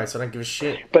outscore him anyway, so I don't give a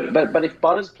shit. But if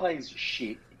Butters plays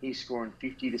shit, he's scoring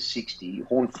 50 to 60.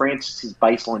 Horne-Francis is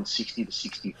baseline 60 to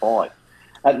 65.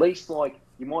 At least, like,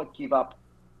 you might give up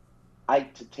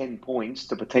 8 to 10 points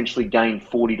to potentially gain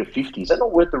 40 to 50. Is that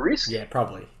not worth the risk? Yeah,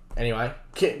 probably. Anyway,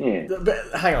 Yeah.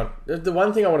 but hang on. The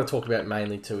one thing I want to talk about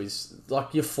mainly too is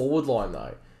like your forward line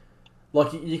though.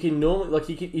 Like you can normally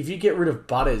if you get rid of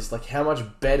Butters, like how much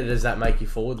better does that make your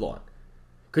forward line?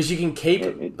 Because you can keep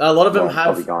a lot of them have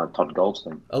probably going Todd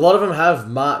Goldstein. A lot of them have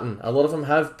Martin. A lot of them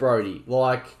have Brody.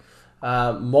 Like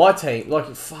my team,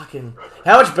 like fucking.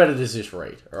 How much better does this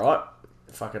read? All right,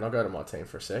 fucking. I'll go to my team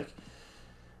for a sec.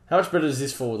 How much better does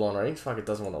this forward line read? Fuck, it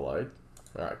doesn't want to load.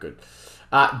 All right, good.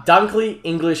 Dunkley,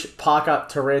 English, Parker,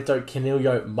 Taranto,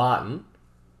 Canelio, Martin.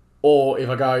 Or if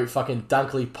I go fucking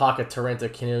Dunkley, Parker, Taranto,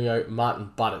 Canelio,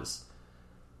 Martin, Butters.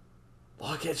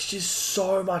 Like, it's just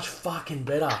so much fucking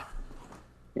better.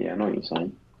 Yeah, I know what you're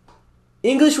saying.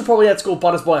 English will probably outscore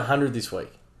Butters by 100 this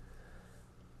week.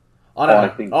 I don't know.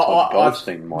 I think Todd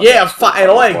Goldstein might. Yeah,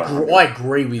 I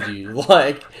agree with you.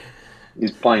 Like,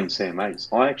 he's playing Sam Ace.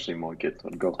 I actually might get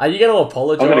Todd Goldstein. are you going to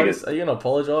apologise? Are you going to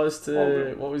apologise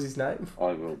to what was his name?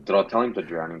 I will. Did I tell him to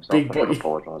drown himself? Big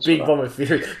Bomber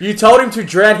Fury. You told him to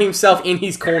drown himself in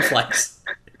his cornflakes.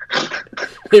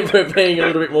 If we're being a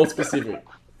little bit more specific.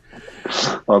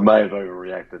 I may have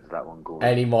overreacted to that one, Gordon.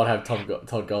 And he might have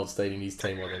Todd Goldstein in his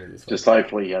team by the end of this week. Just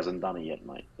hopefully he hasn't done it yet,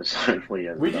 mate. Just hopefully he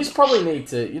hasn't We done just it. probably need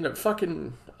to,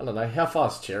 fucking, I don't know, how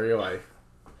far's Cherry away?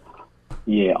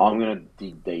 Yeah, I'm going to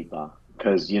dig deeper.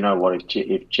 Because you know what,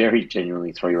 if Cherry's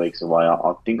genuinely 3 weeks away,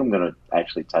 I think I'm going to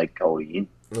actually take Goldie in.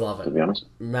 Love it. To be honest.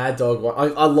 Mad Dog.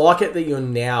 I like it that you're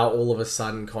now all of a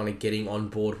sudden kind of getting on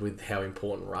board with how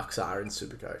important rucks are in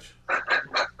Supercoach.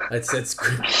 It's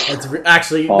good.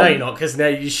 Actually, no, you're not, because now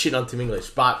you're shitting on Tim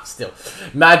English. But still,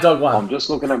 Mad Dog won. I'm just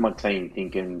looking at my team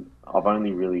thinking I've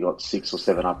only really got 6 or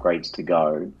 7 upgrades to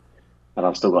go. And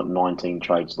I've still got 19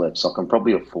 trades left, so I can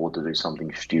probably afford to do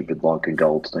something stupid like a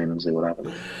Goldstein and see what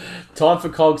happens. Time for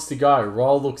Cogs to go.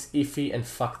 Roll looks iffy and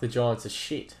fuck the Giants as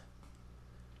shit.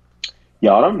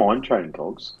 Yeah, I don't mind trading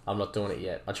Cogs. I'm not doing it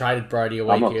yet. I traded Brody a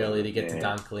week early to get to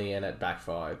Dunkley and it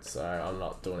backfired, so I'm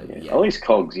not doing it yet. At least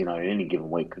Cogs, any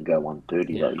given week could go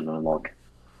 130, though, like...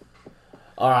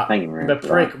 Alright, hanging around but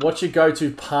Prick, what's your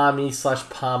go-to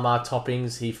Palmy/Parma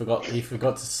toppings? He forgot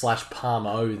to slash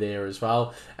Parmo there as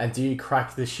well. And do you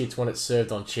crack the shits when it's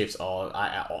served on chips?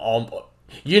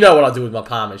 You know what I do with my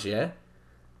Parmas, yeah?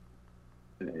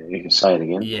 You can say it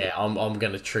again. Yeah, I'm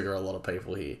going to trigger a lot of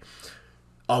people here.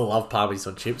 I love Parmies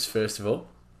on chips, first of all.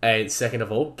 And second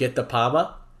of all, get the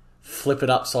Parma, flip it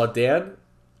upside down,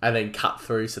 and then cut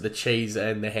through so the cheese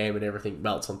and the ham and everything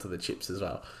melts onto the chips as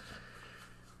well.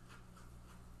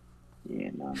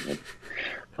 Yeah, no.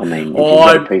 I mean, if you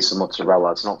got a piece of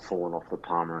mozzarella, it's not falling off the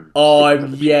Parma.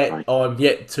 I'm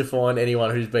yet to find anyone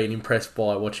who's been impressed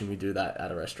by watching me do that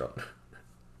at a restaurant.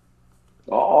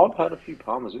 Oh, I've had a few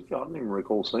Parmas with you. I didn't even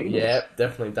recall seeing it. Yeah,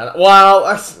 definitely done it. Well,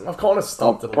 I've kind of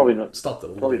stopped it. Probably don't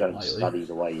lately. Study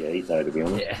the way you eat, though, to be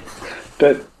honest. Yeah.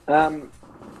 But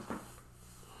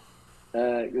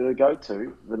the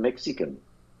go-to, the Mexican.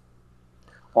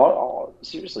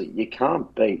 Seriously, you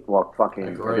can't beat like fucking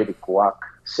a bit of guac,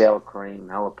 sour cream,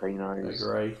 jalapenos,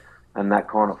 Agree. And that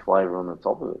kind of flavour on the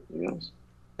top of it. You know?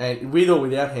 And with or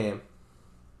without ham.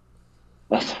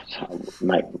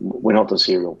 Mate, we're not the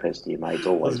cereal pest here, mate. It's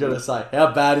always. I was going to say,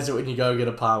 how bad is it when you go get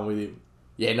a palm with him?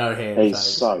 Yeah, no ham.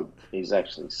 He's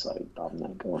actually so dumb,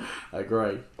 that guy.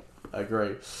 Agree.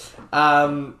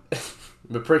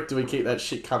 But Prick, do we keep that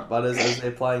shit cunt Butters as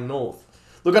they're playing North?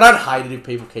 Look, I don't hate it if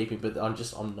people keep him, but I'm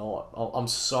not. I'm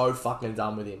so fucking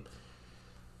done with him.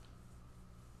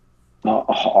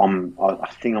 I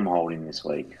think I'm holding this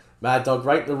week. Mad Dog,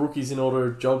 rate the rookies in order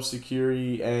of job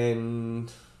security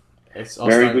and...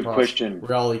 Very good question.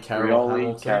 Rioli,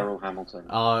 Carroll, Hamilton.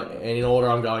 And in order,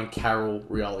 I'm going Carroll,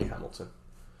 Rioli, Hamilton.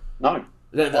 No.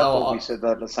 I thought we said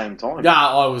that at the same time. Yeah,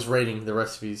 I was reading the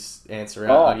rest of his answer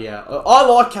out. Yeah. I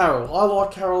like Carroll. I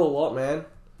like Carroll a lot, man.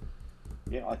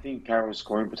 Yeah, I think Carroll's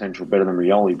scoring potential better than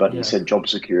Rioli, but Yeah. he said job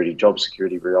security. Job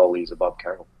security, Rioli is above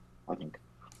Carroll, I think.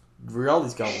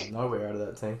 Rioli's going nowhere out of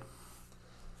that team.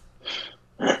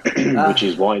 Which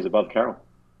is why he's above Carroll.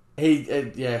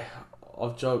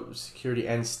 Of job security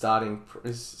and starting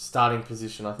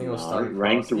position. I think it was No, starting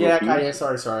ranked price. Yeah, okay, rookies.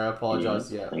 yeah, sorry, I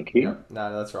apologise. Yeah, Yeah, thank you. Yeah,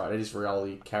 no, that's right. It is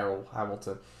Rioli, Carroll,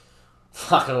 Hamilton.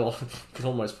 Fucking, you can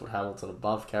almost put Hamilton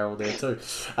above Carroll there too.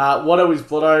 Watto is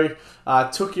Blotto.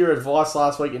 Took your advice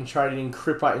last week and traded in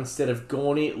Cripper instead of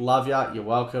Gorney. Love ya, you're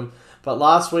welcome. But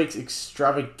last week's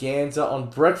extravaganza on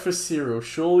breakfast cereal,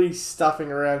 surely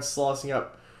stuffing around slicing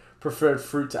up preferred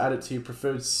fruit to add it to your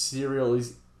preferred cereal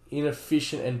is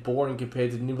inefficient and boring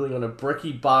compared to nibbling on a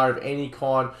brekkie bar of any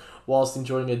kind whilst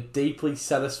enjoying a deeply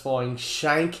satisfying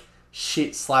shank,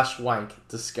 shit / wank.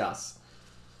 Discuss.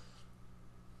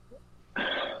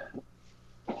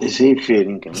 Is he fair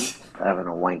income having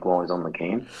a wank while he's on the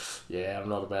can? Yeah, I'm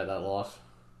not about that life.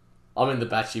 I'm in the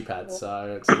batchy pad,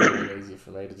 so it's a little bit easier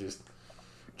for me to just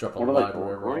drop a What are they load called,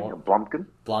 wherever I Rory? A want. Blumpkin?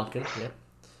 Blumpkin, yeah.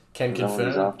 Can Is that what he's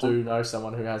confirm, after? do know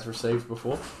someone who has received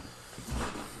before.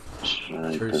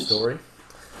 True Shapers. story.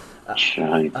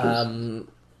 Shapers.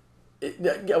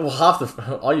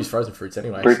 I use frozen fruits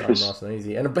anyway, Breakfast. so I'm nice and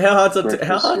easy. And how hard's it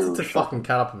Breakfast to cereal fucking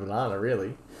cut up a banana,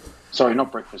 really? Sorry,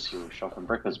 not breakfast cereal shocking.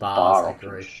 Breakfast Bars, bar I option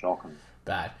agree. shocking.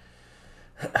 Bad.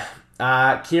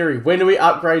 Kiri, when do we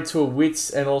upgrade to a Wits?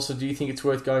 And also, do you think it's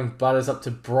worth going Butters up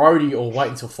to Brody or wait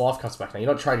until Fife comes back? Now,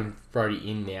 you're not trading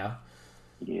Brody in now.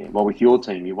 Yeah, well, with your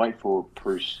team, you wait for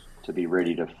Bruce to be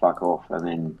ready to fuck off, and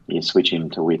then you switch him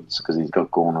to Wits because he's got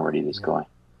Gorn already. This guy.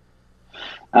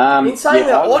 In saying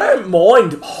that, I don't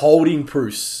mind holding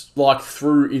Bruce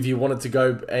through if you wanted to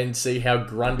go and see how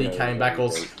Grundy came back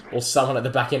or someone at the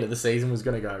back end of the season was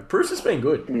going to go. Bruce has been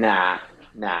good. Nah,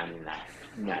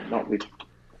 not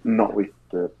with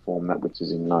the form that Wits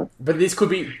is in. No, But this could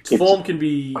be form can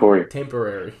be Corey.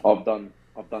 temporary. I've done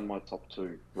my top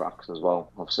 2 rucks as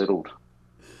well. I've settled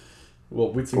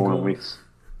What Wits and Gorn and Gorn? Wits,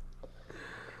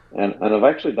 and I've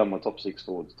actually done my top 6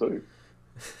 forwards too.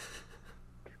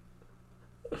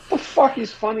 What the fuck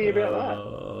is funny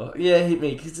about Yeah, hit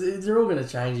me because they're all going to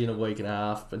change in a week and a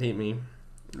half. But hit me,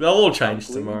 they'll all change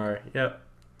tomorrow. Yep.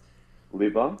 that?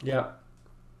 Liver, Yep.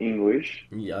 English.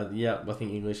 Yeah. I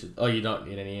think English. Oh, you're not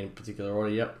in any particular order.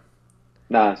 Yep.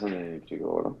 No, it's not in any particular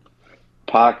order.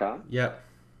 Parker, Yep.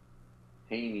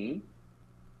 Heaney.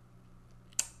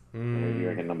 What do you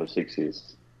reckon number 6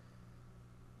 is?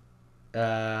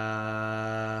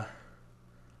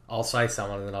 I'll say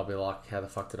someone and then I'll be like, how the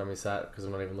fuck did I miss that? Because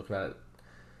I'm not even looking at it.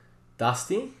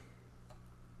 Dusty?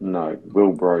 No,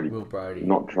 Will Brody. Will Brody.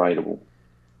 Not tradable.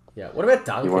 Yeah. What about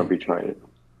Duncan? He won't be traded.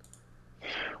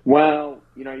 Well,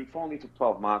 he finally took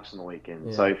 12 marks on the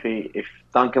weekend. Yeah. So if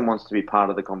Duncan wants to be part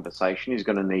of the conversation, he's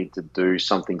going to need to do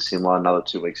something similar another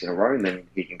 2 weeks in a row, and then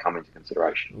he can come into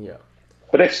consideration. Yeah.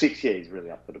 But F6, yeah, he's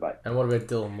really up for debate. And what about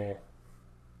Dylan Moore?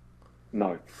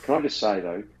 No. Can I just say,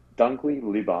 though, Dunkley,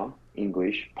 Libba,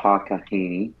 English, Parker,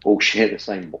 Heaney all share the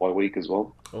same bye week as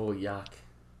well. Oh, yuck.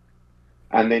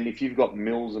 And then if you've got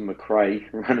Mills and McRae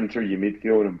running through your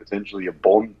midfield and potentially a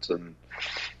Bont, and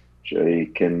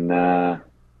you can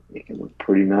look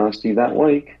pretty nasty that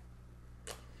week.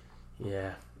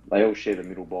 Yeah. They all share the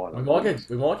middle bye. We might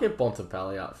get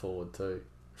Bontempelli up forward too.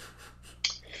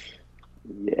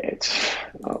 Yeah.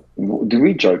 Did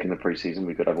we joke in the preseason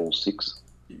we could have all 6?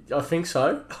 I think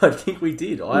so. I think we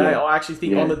did. I actually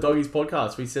think on the Doggies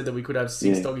podcast we said that we could have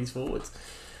 6 Doggies forwards.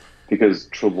 Because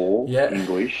Trelaw, Yeah.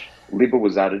 English, Libba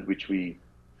was added, which we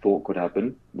thought could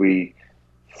happen. We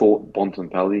thought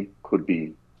Bontempelli could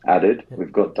be added.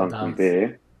 We've got Dunkley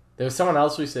there. There was someone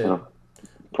else we said.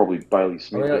 Probably Bailey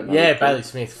Smith. Bailey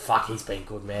Smith. Fuck, he's been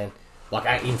good, man.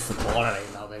 In football, I don't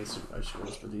even know about his Super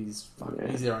scores, but he's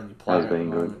their only player. Has been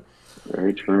good.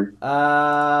 Very true.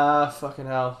 Fucking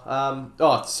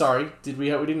hell. Sorry. We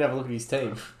didn't have a look at his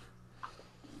team.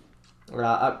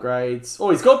 Upgrades. Oh,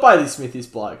 he's got Bailey Smith, this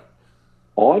bloke.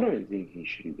 I don't think he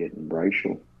should be getting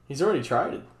Brayshaw. He's already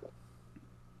traded.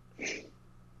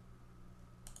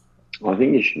 I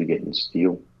think he should be getting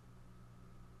Steele.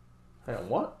 Hang on,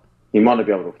 what? He might not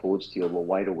be able to afford Steele. We'll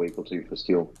wait a week or 2 for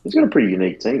Steele. He's got a pretty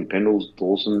unique team. Pendles,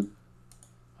 Dawson.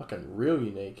 Fucking real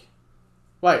unique.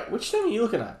 Wait, which team are you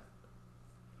looking at?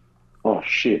 Oh,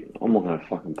 shit. I'm looking at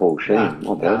fucking Paul Sheehan.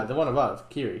 Not bad. The one above,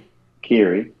 Kiri.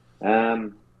 Kiri.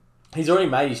 He's already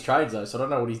made his trades, though, so I don't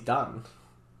know what he's done.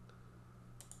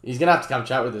 He's going to have to come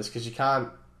chat with us, because you can't...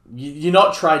 You're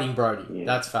not trading Brody. Yeah.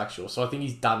 That's factual. So I think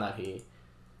he's done that here.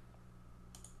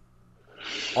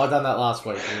 I done that last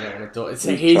week. And you don't want to do it.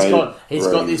 So You he's traded got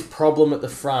Brody. this problem at the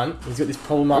front. He's got this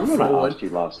problem up Remember when I forward. asked you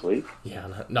last week,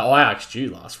 Yeah, no, I asked you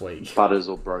last week. Butters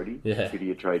or Brody? Yeah. Who do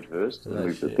you trade first? And No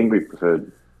I shit. think we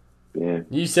preferred. Yeah.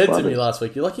 You said to me Butters. last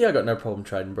week, you're like, yeah, I got no problem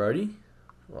trading Brody.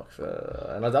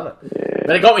 And I done it. Yeah.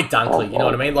 But it got me Dunkley, you know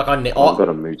what I mean? Like I've got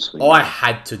a mood swing. I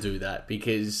had to do that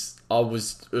because I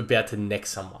was about to neck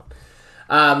someone.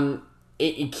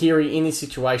 Kiri, in this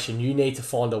situation, you need to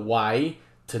find a way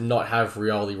to not have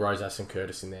Rioli, Rosas, and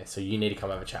Curtis in there. So you need to come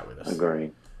have a chat with us.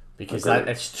 Agree. Because Agree.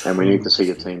 that's true. And we need to see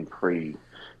your team pre.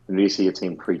 We need to see your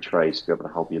team pre-trade to be able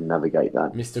to help you navigate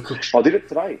that. Mr. Cook. I did it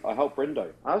today. I helped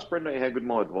Brendo. I asked Brendo how good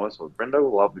my advice was. Brendo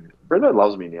will love me. Brendo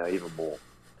loves me now even more.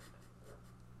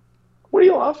 What are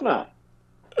you laughing at?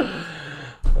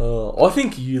 I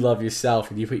think you love yourself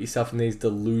and you put yourself in these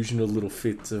delusional little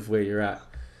fits of where you're at.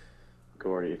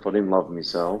 Corey, if I didn't love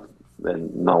myself, then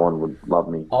no one would love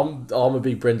me. I'm a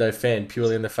big Brendo fan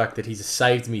purely in the fact that he's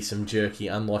saved me some jerky,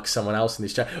 unlike someone else in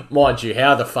this chat. Mind you,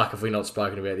 how the fuck have we not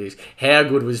spoken about this? How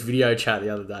good was video chat the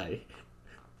other day?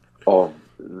 Oh,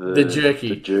 The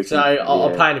jerky. So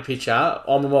I'll paint a picture.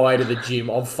 I'm on my way to the gym.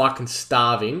 I'm fucking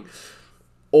starving.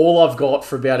 All I've got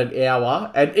for about an hour,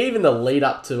 and even the lead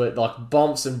up to it, like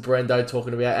Bumps and Brendo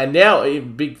talking about, and now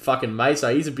big fucking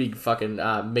Meso, he's a big fucking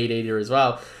meat eater as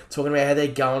well, talking about how they're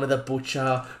going to the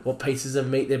butcher, what pieces of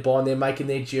meat they're buying, they're making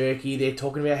their jerky, they're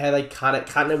talking about how they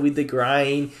cutting it with the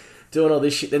grain, doing all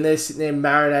this shit, then they're sitting there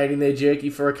marinating their jerky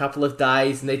for a couple of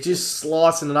days, and they're just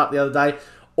slicing it up the other day.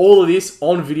 All of this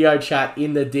on video chat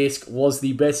in the disc was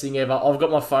the best thing ever. I've got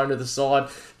my phone to the side,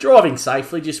 driving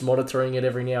safely, just monitoring it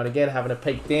every now and again, having a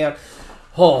peek down.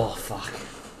 Oh, fuck.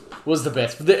 It was the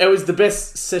best. It was the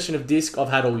best session of disc I've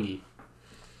had all year.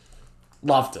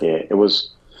 Loved it. Yeah, it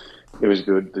was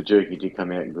good. The jerky did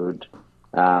come out good.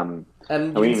 And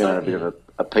we even had a bit of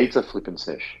a pizza flipping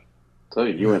sesh. So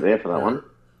you weren't there for that one.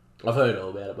 I've heard all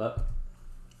about it, but...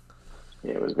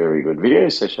 Yeah, it was very good. Video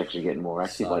sesh actually getting more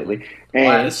active lately. And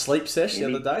I had a sleep sesh the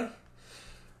other day.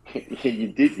 Yeah, you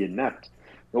did. You napped.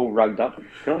 All rugged up.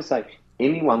 Can I say,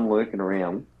 anyone lurking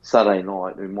around Saturday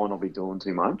night who might not be doing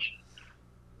too much,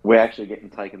 we're actually getting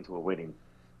taken to a wedding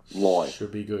live.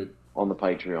 Should be good. On the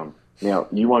Patreon. Now,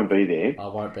 you won't be there. I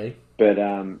won't be. But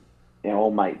our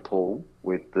old mate Paul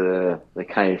with the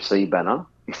KFC banner,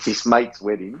 it's his mate's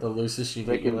wedding. The loosest you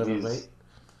get, you'll ever meet.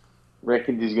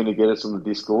 Reckons he's going to get us on the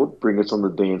Discord, bring us on the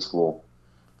dance floor.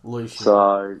 Loose.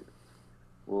 So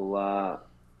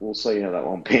we'll see how that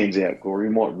one pans out, Corey.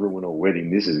 We might ruin a wedding.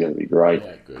 This is going to be great.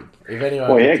 Yeah, good. If anyone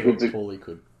Paulie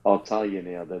could. I'll tell you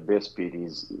now, the best bit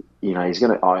is, he's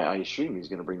going to. I assume he's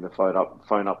going to bring the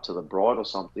phone up to the bride or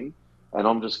something, and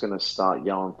I'm just going to start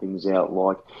yelling things out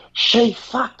like, "She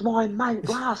fucked my mate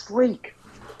last week."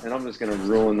 And I'm just going to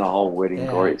ruin the whole wedding,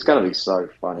 Corey. It's going to be so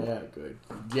funny. Yeah, good.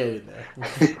 Get in there.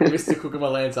 Mr. Cook and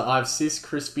Malanza. I have Sis,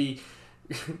 Crispy,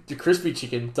 the Crispy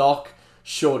Chicken, Doc,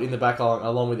 Short in the back line,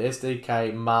 along with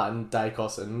SDK, Martin,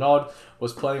 Dacos, and Nod.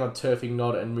 Was planning on turfing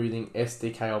Nod and moving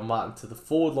SDK or Martin to the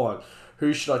forward line.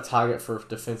 Who should I target for a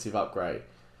defensive upgrade?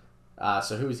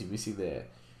 So who is he missing there?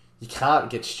 You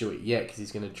can't get Stewart yet because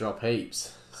he's going to drop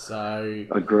heaps. So...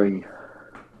 Agree.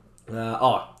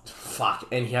 Fuck.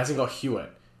 And he hasn't got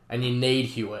Hewitt. And you need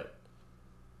Hewitt.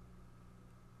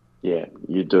 Yeah,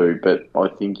 you do, but I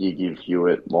think you give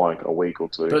Hewitt like a week or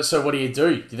two. But so what do you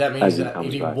do? That means that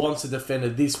if he back. wants a defender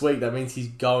this week, that means he's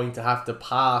going to have to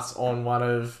pass on one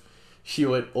of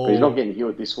Hewitt or... But he's not getting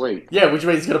Hewitt this week. Yeah, which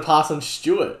means he's going to pass on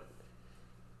Stewart.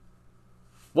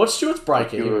 What's Stewart's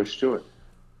break Hewitt or Stewart?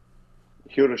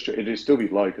 Hewitt or Stewart, it'll still be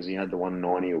low because he had the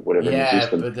 190 or whatever. Yeah,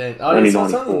 but then... Oh, only it's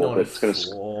 94, only but it's going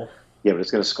to... Yeah, but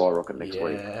it's going to skyrocket next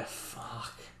week. Yeah, fuck.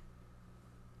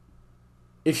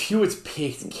 If Hewitt's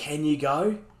picked, can you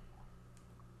go?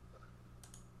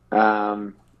 I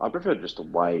prefer just to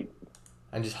wait.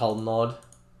 And just hold Nod?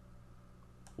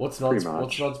 What's Nod's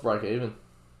break even?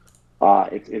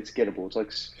 It's gettable. It's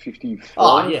like 55.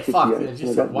 Oh, yeah, fuck. Yeah,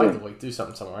 just wait the week. Do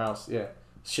something somewhere else. Yeah.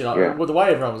 Shit, well, the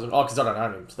way everyone was... Oh, because I don't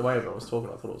know him. So the way everyone was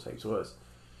talking, I thought it was heaps worse.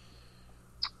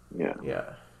 Yeah. Yeah.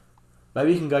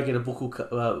 Maybe you can go get a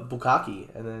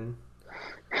Bukaki and then...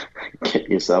 Get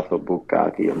yourself a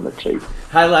Bukaki on the cheap.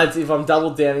 Hey, lads, if I'm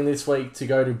double downing this week to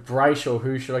go to Brayshaw,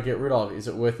 who should I get rid of? Is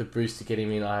it worth a boost to get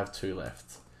him in? I have 2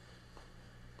 left.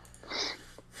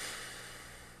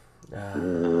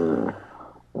 A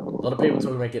lot of people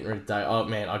talking about getting rid of Day. Oh,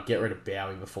 man, I'd get rid of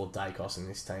Bowie before Dacos in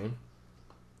this team.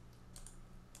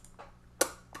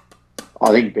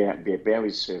 I think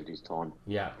Bowie's served his time.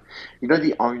 Yeah. You know,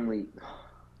 the only...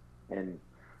 And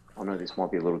I know this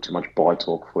might be a little too much bye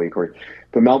talk for you, Corey,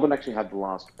 but Melbourne actually had the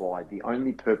last bye. The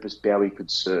only purpose Bowie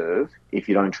could serve if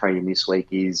you don't trade him this week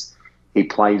is he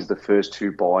plays the first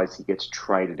two buys, he gets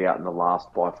traded out in the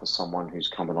last bye for someone who's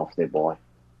coming off their bye.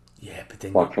 Yeah, but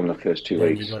then Like from the first 2 then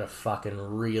weeks. you got to fucking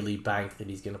really bank that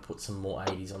he's going to put some more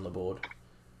 80s on the board.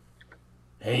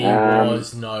 He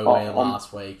was nowhere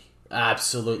last week.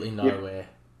 Absolutely nowhere.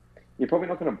 You're probably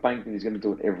not going to bank that he's going to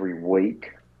do it every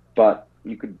week, but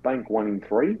you could bank 1 in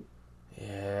 3.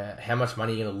 Yeah, how much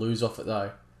money are you going to lose off it though?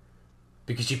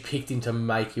 Because you picked him to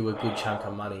make you a good chunk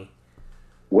of money.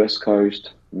 West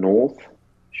Coast, North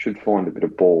should find a bit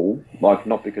of ball. Like,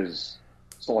 not because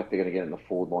it's not like they're going to get in the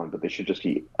forward line, but there should just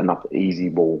be enough easy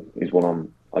ball, is what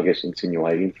I'm, I guess,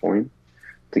 insinuating for him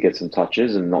to get some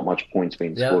touches and not much points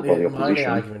being scored by the My only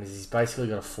opposition. argument is he's basically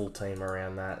got a full team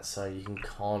around that, so you can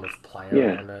kind of play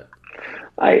around it.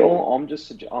 Hey, I'm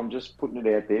just putting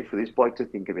it out there for this bloke to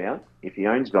think about. If he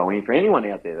owns Bowie, for anyone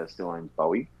out there that still owns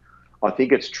Bowie, I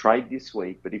think it's trade this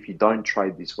week. But if you don't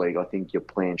trade this week, I think your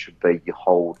plan should be you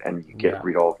hold and you get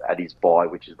rid of at his bye,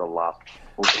 which is the last.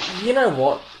 You know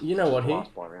what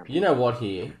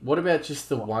here? What about just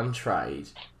the one trade?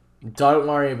 Don't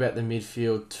worry about the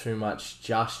midfield too much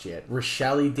just yet.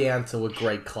 Rochelle down to a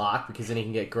Greg Clark, because then he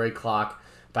can get Greg Clark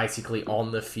basically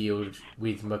on the field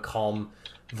with McComb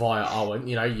via Owen.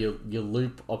 You know, you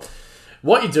loop up.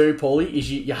 What you do, Paulie,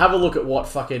 is you have a look at what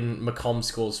fucking McComb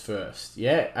scores first,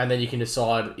 yeah? And then you can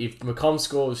decide if McComb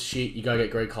scores shit, you go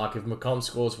get Greg Clark. If McComb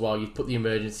scores well, you put the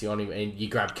emergency on him and you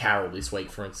grab Carroll this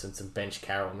week, for instance, and bench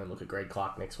Carroll and then look at Greg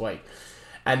Clark next week.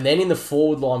 And then in the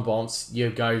forward line bombs, you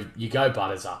go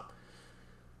Butters up.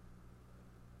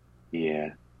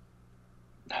 Yeah.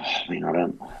 I mean, I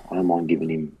don't mind giving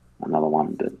him another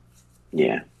one, but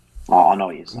yeah. I know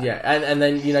what you're saying. Yeah, and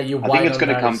then, you know, you wait. I think it's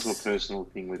going to come to a personal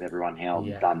thing with everyone, how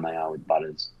done they are with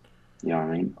Butters. You know what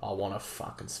I mean? I want to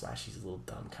fucking smash his little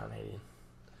dumb cunt head in.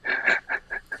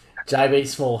 JB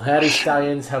Small, how do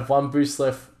Stallions have one boost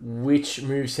left? Which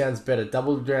move sounds better?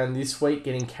 Double down this week,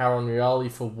 getting Carroll and Rioli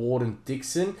for Ward and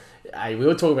Dixon. Hey, we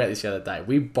were talking about this the other day.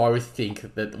 We both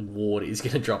think that Ward is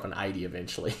going to drop an 80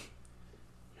 eventually.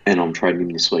 And I'm trading him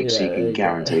this week, so you can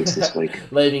guarantee it's this week.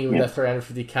 Leaving him with a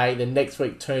 350k. Then next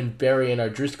week, turn Berry and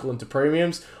O'Driscoll into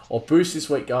premiums. Or boost this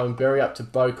week, going Berry up to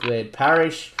Boak, Laird,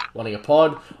 Parish, wanting a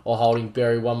pod. Or holding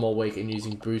Berry one more week and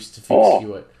using boost to fix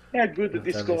Hewitt. How good that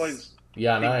this guy's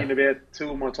thinking about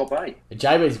 2 of my top 8.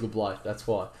 JB's a good bloke, that's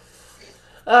why.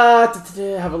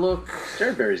 Have a look.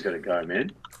 Jared Berry's got to go,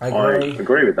 man. I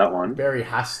agree with that one. Berry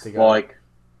has to go. Like,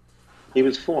 he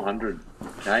was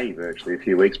 400k virtually a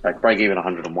few weeks back. Break even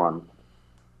 101.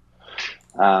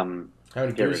 How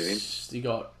many boosts he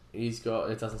got? He's got.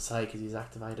 It doesn't say because he's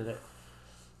activated it.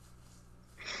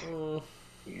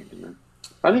 Yeah,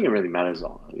 I think it really matters.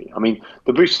 I mean,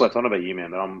 the boost left. I don't know about you,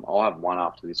 man, but I'll have one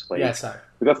after this week. Yeah, so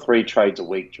we've got 3 trades a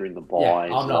week during the buys.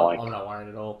 Yeah, I'm not worried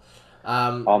at all.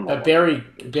 But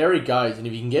Berry goes, and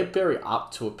if you can get Berry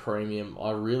up to a premium,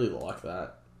 I really like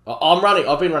that.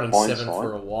 I've been running 7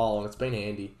 for a while, and it's been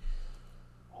handy.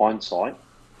 Hindsight,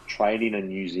 trading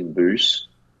and using boost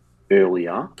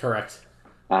earlier. Correct.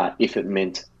 If it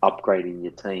meant upgrading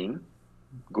your team,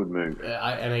 good move.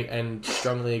 And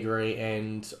strongly agree.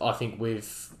 And I think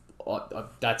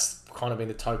that's kind of been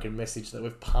the token message that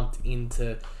we've pumped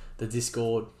into the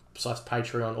Discord /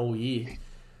 Patreon all year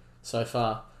so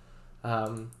far.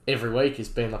 Every week has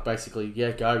been like basically,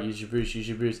 go use your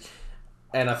boost.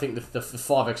 And I think the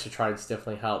 5 extra trades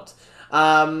definitely helped.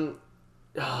 JB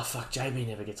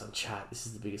never gets on chat. This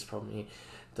is the biggest problem here.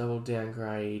 Double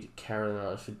downgrade,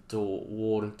 Carolina for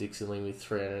Ward and Dixon Lee with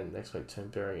 300 next week, turn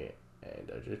Berry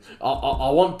and I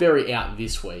want Berry out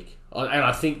this week. And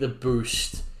I think the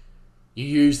boost, you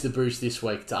use the boost this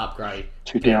week to upgrade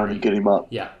 2 down and get him up.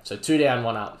 Yeah, so 2 down,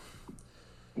 1 up.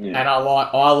 Yeah. And I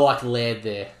like Laird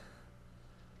there.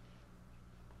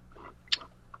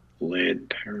 Laird,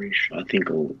 Parish, I think.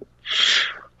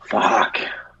 Fuck.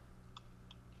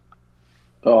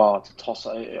 Oh, it's a toss.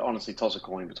 Honestly, toss a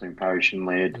coin between Parish and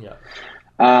Laird. Yeah.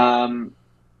 Fuck.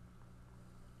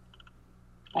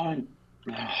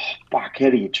 How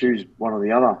do you choose one or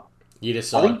the other? You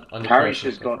decide. I think on Parish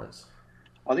has preference.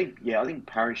 I think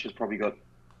Parish has probably got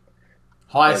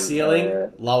higher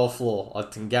ceiling, lower floor. I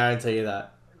can guarantee you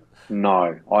that.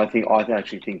 No, I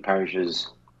actually think Parish has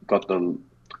got the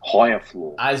higher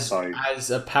floor. As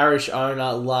a Parish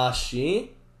owner last year,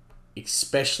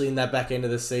 especially in that back end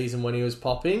of the season when he was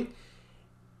popping,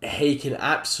 he can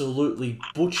absolutely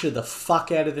butcher the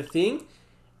fuck out of the thing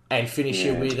and finish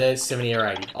it with a 70 or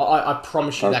 80. I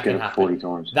promise you that can happen. 40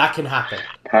 times. That can happen.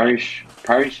 Parish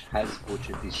has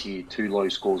butchered this year 2 low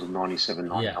scores of 97,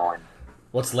 99.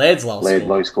 What's Laird's lowest Laird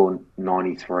score? low score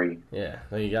 93. Yeah,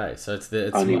 there you go. So it's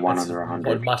Only one it's under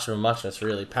 100. much of a muchness,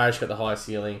 really. Parrish got the highest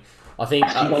ceiling. I think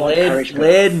I like Parrish better.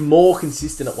 Laird more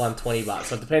consistent at 120 bucks.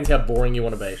 So it depends how boring you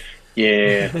want to be.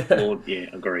 Yeah, Lord, yeah,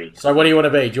 agreed. So what do you want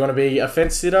to be? Do you want to be a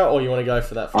fence sitter or you want to go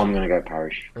for that? I'm going to go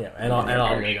Parish. Yeah, and I'm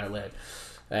going to go Laird.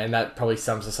 And that probably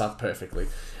sums us up perfectly.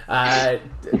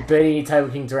 Benny Table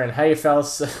King Duran. Hey,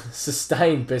 fellas,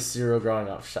 sustained best cereal growing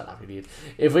up. Shut up, idiot.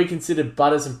 If we considered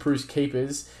Butters and Bruce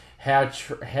keepers, how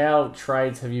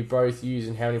trades have you both used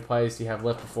and how many players do you have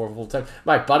left before a full term?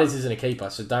 Mate, Butters isn't a keeper,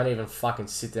 so don't even fucking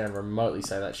sit down and remotely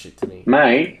say that shit to me.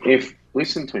 Mate,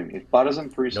 listen to him. If Butters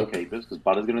and Bruce are keepers, because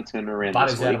Butters going to turn around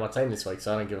Butters this out week. of my team this week,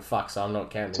 so I don't give a fuck, so I'm not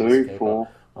counting him as a 2, keeper. 4.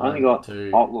 I only 1, got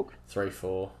 2, Oh, look. 3,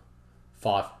 4,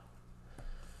 5.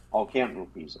 I'll count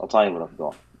rookies. I'll tell you what I've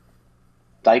got.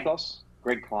 Dacos,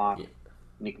 Greg Clark,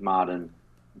 Nick Martin,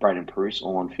 Braden Pruce,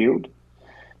 all on field.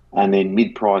 And then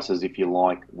mid-prices, if you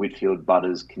like, Whitfield,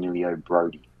 Butters, Canelio,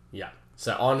 Brody. Yeah.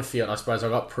 So on field, I suppose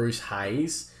I've got Bruce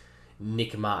Hayes,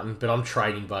 Nick Martin, but I'm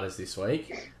trading Butters this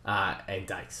week, and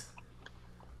Dakes.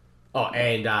 Oh,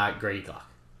 and Grady Clark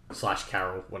 /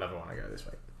 Carroll, whatever I want to go this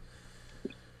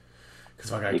week.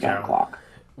 Because if I go Carroll... Clark.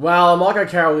 Well, I might go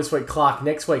Carroll this week, Clark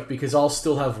next week, because I'll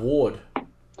still have Ward.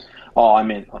 Oh,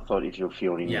 I thought if you're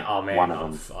fielding one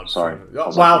of them. I'm Sorry.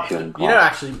 Well,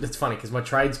 actually, it's funny, because my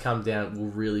trades come down will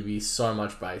really be so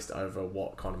much based over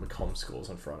what Connor McComb scores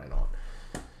on Friday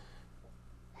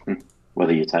night.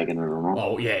 Whether you're taking it or not.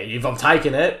 Oh, yeah, if I'm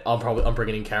taking it, I'm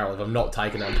bringing in Carroll. If I'm not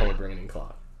taking it, I'm probably bringing in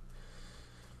Clark.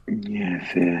 Yeah,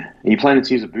 fair. Are you planning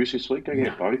to use a boost this week? Go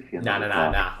get both. No.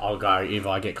 I'll go. If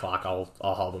I get Clark, I'll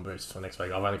hold them boost for next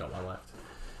week. I've only got one left.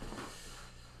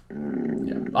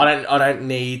 Yeah. I don't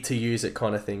need to use it,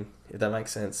 kind of thing. If that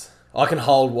makes sense, I can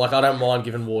hold. Like I don't mind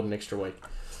giving Ward an extra week.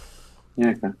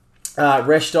 Yeah. Okay.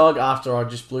 Resh Dog, after I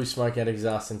just blew smoke out of his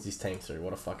ass since his team through.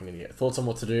 What a fucking idiot. Thoughts on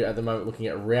what to do at the moment, looking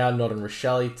at Rao, Nod and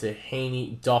Rochelle to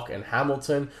Heaney, Doc and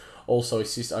Hamilton. Also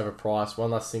assist over Price.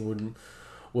 One last thing,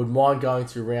 would mind going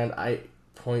to round 8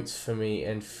 points for me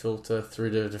and filter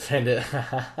through the defender.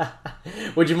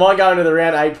 Would you mind going to the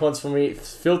round 8 points for me,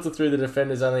 filter through the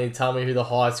defenders only and tell me who the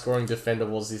highest scoring defender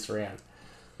was this round?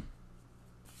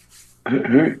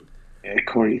 Who? Yeah,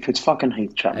 Corey, if it's fucking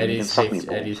Heath Chapman, It is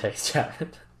Heath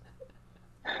Chapman.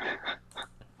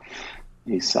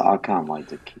 I can't wait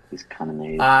to kick this cunt in the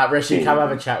head. Reshi, come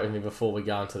have a chat with me before we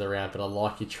go into the round, but I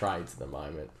like your trades at the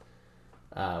moment.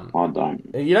 I don't.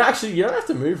 You don't have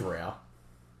to move Rao.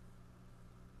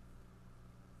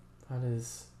 That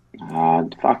is...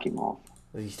 fuck him off.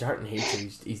 You don't need to.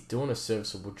 He's doing a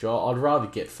serviceable job. I'd rather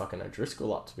get fucking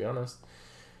O'Driscoll up, to be honest.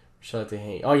 Show it to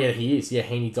Heaney. Oh, yeah, he is. Yeah,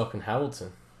 Heaney, Doc and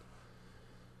Hamilton.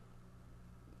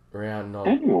 Round not...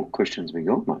 How many more questions we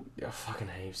got, mate? Yeah, fucking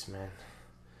heaps, man.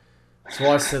 That's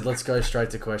why I said let's go straight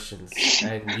to questions.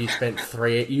 And you spent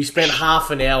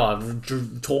half an hour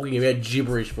talking about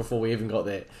gibberish before we even got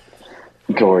there.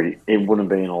 Corey, it wouldn't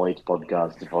be an elite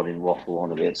podcast if I didn't waffle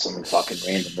on about something fucking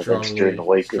random events during the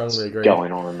week that's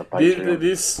going on in the Patreon.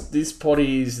 This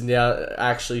potty is now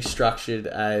actually structured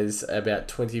as about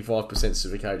 25%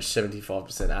 Supercoach,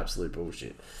 75% absolute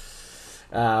bullshit.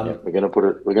 We're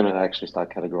gonna actually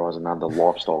start categorising under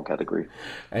lifestyle category.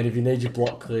 And if you need your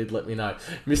block cleared, let me know.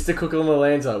 Mr. Cookle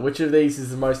Malanza, which of these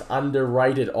is the most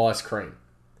underrated ice cream?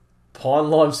 Pine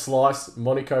Lime Slice,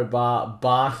 Monaco Bar,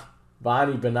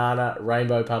 Barney Banana,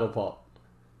 Rainbow Paddle Pop.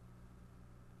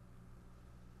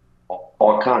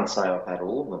 I can't say I've had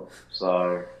all of them.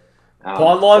 So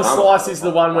Pine Lime Slice is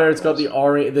the one where it's got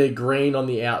the green on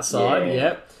the outside. Yeah,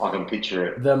 yep. I can picture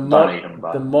it. The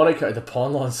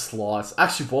Pine Lime Slice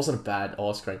actually wasn't a bad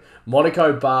ice cream.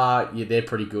 Monaco Bar, yeah, they're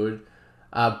pretty good.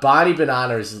 Barney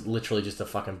Banana is literally just a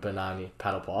fucking banana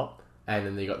paddle pop, and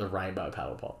then you got the Rainbow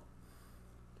Paddle Pop.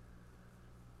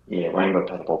 Yeah, Rainbow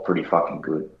Paddle Pop, pretty fucking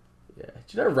good. Yeah,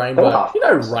 do you know Rainbow?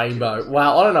 Rainbow.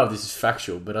 Well, I don't know if this is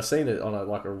factual, but I seen it on a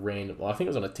random. Well, I think it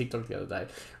was on a TikTok the other day.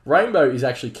 Rainbow is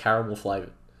actually caramel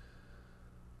flavored.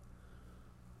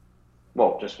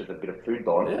 Well, just with a bit of food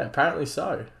dye. Yeah, apparently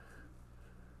so.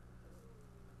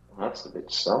 That's a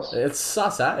bit sus. It's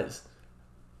sus as.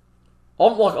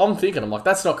 I'm thinking,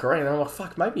 that's not correct. And I'm like,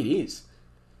 fuck, maybe it is.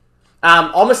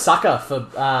 I'm a sucker for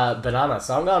banana,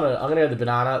 so I'm gonna go the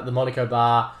banana, the Monaco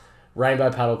Bar,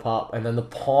 Rainbow Paddle Pop, and then the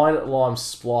Pine Lime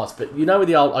Splice. But you know, with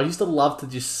the old, I used to love to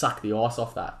just suck the ice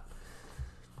off that,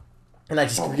 and they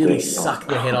just really suck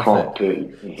the head off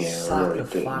it. Yeah, suck the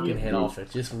fucking head off it.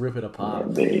 Just rip it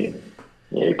apart.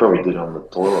 Yeah, you probably did it on the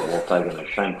toilet while taking a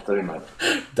shank too, mate.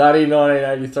 Daddy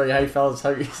 1983. Hey fellas,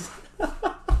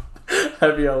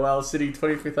 WOL, sitting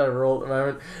 25th overall at the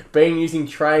moment. Been using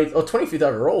trades... 25th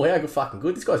overall, how fucking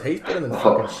good. This guy's heaps better than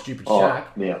fucking stupid Shaq.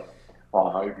 Yeah.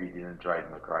 I hope he didn't trade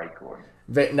McRae, Corey.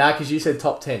 Nah, because you said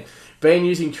top 10. Been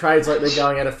using trades like they're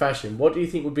going out of fashion. What do you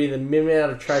think would be the minimum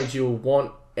amount of trades you'll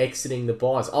want exiting the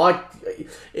buys? I said,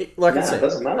 it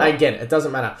doesn't matter. Again, it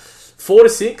doesn't matter. 4 to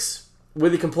 6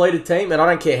 with a completed team, and I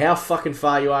don't care how fucking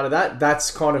far you are to that.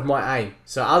 That's kind of my aim.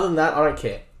 So other than that, I don't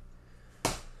care.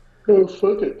 Oh,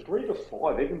 fuck it. 3 to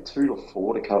 5, even 2 to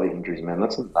 4 to cover injuries, man.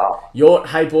 That's enough.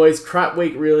 Hey boys, crap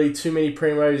week really. Too many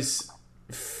primos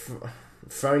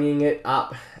phoning it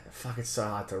up. Fuck, it's so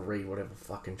hard to read whatever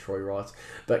fucking Troy writes.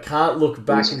 But can't look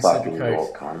back in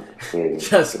Supercoach.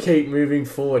 Just keep moving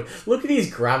forward. Look at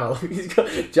his grammar. He's got,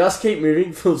 just keep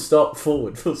moving, full stop,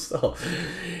 forward, full stop.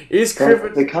 Is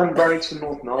Cripper... The cunt breaks for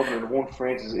North Melbourne and Warren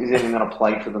Francis is even going to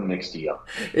play for them next year.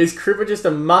 Is Cripper just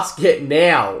a must-get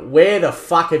now? Where the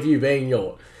fuck have you been,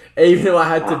 Yort? Even if I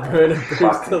had to burn a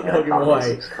boost to log him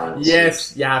away.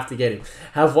 Yes, you have to get him.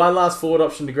 Have one last forward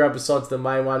option to grab besides the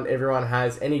main one everyone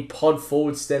has. Any pod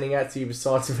forward standing out to you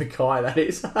besides Mackay, that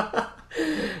is.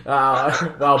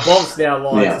 Well, Bob's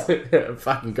now live. Yeah.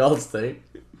 Fucking Goldstein.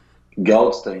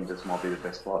 Goldstein just might be the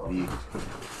best fight of the year.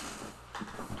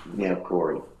 Now,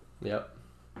 Corey. Yep.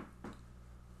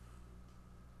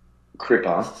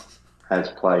 Cripper has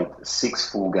played 6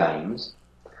 full games.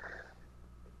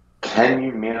 Can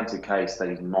you mount a case that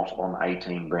he's not on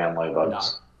 18 Brownlow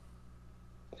votes?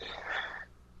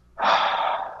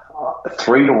 No.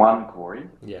 3 to 1, Corey.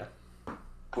 Yeah.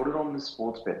 Put it on the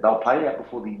sports bet. They'll pay out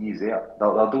before the year's out.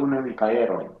 They'll do an early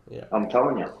payout on him. Yeah. I'm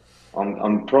telling you.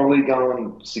 I'm probably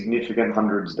going significant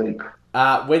hundreds deep.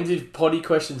 When did potty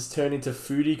questions turn into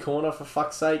foodie corner, for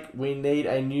fuck's sake? We need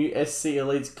a new SC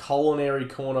Elites culinary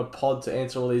corner pod to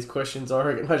answer all these questions. I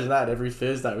reckon, imagine that, every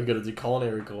Thursday we've got to do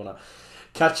culinary corner.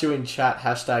 Catch you in chat,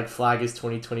 hashtag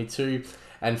Flaggers2022,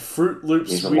 and Fruit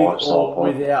Loops with or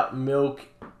without milk,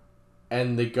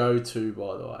 and the go-to,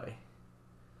 by the way.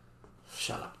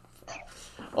 Shut up.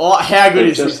 Oh, how good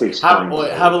is this? Have a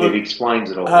look. It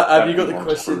explains it all. Have you got the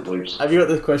questions? Have you got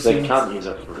the questions? They can't use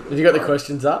it for Have you got the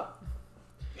questions up?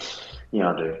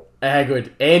 Yeah, I do. How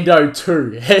good.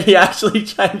 Ando2. He actually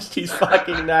changed his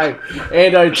fucking name.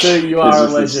 Ando2, you are a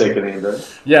legend. This is the second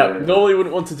Ando. Yeah, normally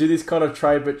wouldn't want to do this kind of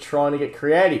trade, but trying to get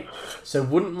creative. So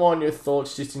wouldn't mind your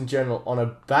thoughts just in general on a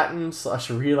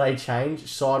baton/relay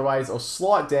change, sideways, or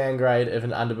slight downgrade of an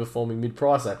underperforming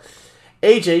mid-pricer.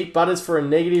 E.g., Butters for a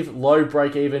negative, low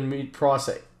break-even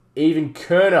mid-pricer. Even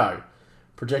Kerno,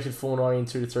 projected 490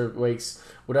 in 2 to 3 weeks,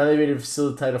 would only be to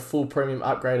facilitate a full premium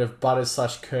upgrade of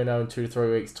Butters/Kerno in 2 to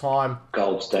 3 weeks' time.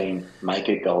 Goldstein. Make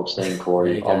it Goldstein,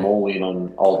 Corey. I'm all in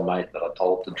on old mate that I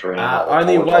told to dream.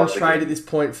 Only one trade at this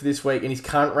point for this week, and his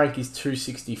current rank is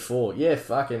 264. Yeah,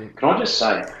 fucking... Can I just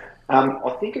say,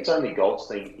 I think it's only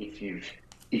Goldstein if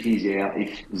he's out,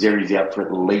 if Zeri's out for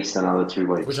at least another 2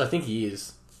 weeks. Which I think he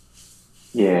is.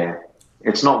 Yeah.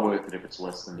 It's not worth it if it's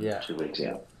less than 2 weeks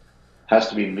out. Has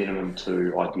to be minimum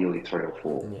 2, ideally 3 or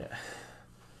 4. Yeah.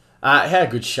 How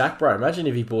good Shaq, bro. Imagine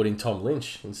if he bought in Tom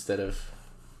Lynch instead of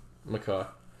Mackay.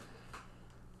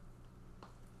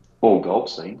 Or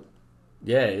Goldstein.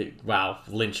 Yeah, well,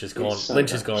 Lynch has gone.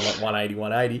 Lynch has gone like 180,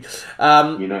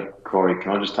 180. You know, Corey,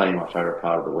 can I just tell you my favourite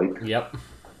part of the week? Yep.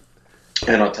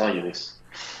 And I tell you this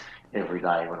every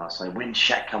day when I say, when's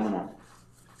Shaq coming on?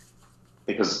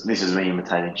 Because this is me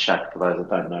imitating Shaq, for those that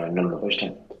don't know, and none of the Bush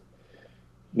team.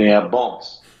 Now,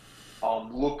 Bombs,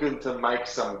 I'm looking to make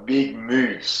some big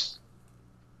moves.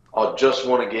 I just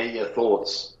want to get your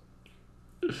thoughts.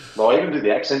 Well, I even do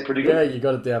the accent pretty good. Yeah, you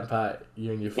got it down pat.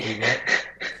 You and your food, mate.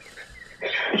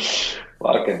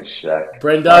 Fucking Shaq.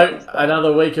 Brendo,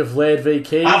 another week of Laird v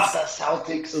Keys. Up the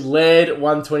Celtics. Laird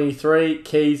 123,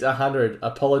 Keys 100.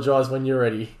 Apologise when you're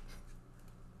ready.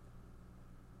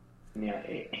 Now,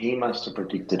 he must have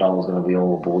predicted I was going to be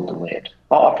all aboard the Laird.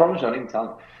 Oh, I promise you, I didn't tell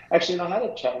him. Actually, I had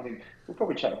a chat with him. We'll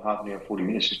probably chat for half an hour, 40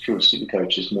 minutes, just pure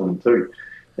Supercoach this morning too.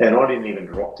 And I didn't even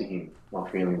drop to him my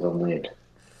feelings on Laird.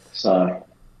 So,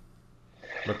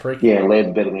 yeah,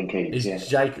 Laird's better than Keys. Is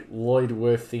Jake Lloyd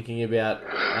worth thinking about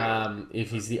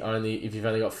if you've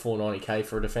only got 490k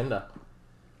for a defender?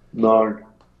 No.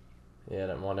 Yeah, I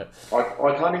don't mind it. I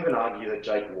can't even argue that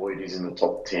Jake Lloyd is in the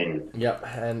top 10. Yep,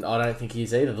 and I don't think he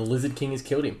is either. The Lizard King has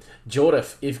killed him.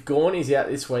 Jordif, if Gawn is out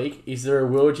this week, is there a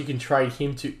world you can trade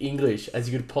him to English, as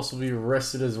he could possibly be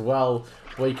rested as well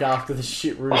week after the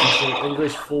shit ruse to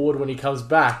English forward when he comes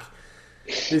back?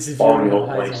 This is I'm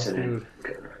not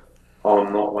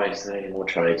wasting any more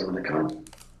trades on the cunt.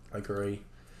 Agree.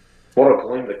 What I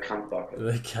call him, the cunt bucket.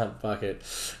 The cunt bucket.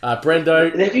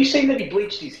 Brendo. Have you seen that he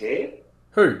bleached his hair?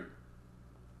 Who?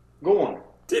 Go on.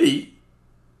 Did he?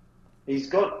 He's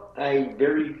got a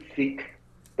very thick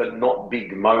but not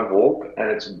big mohawk, and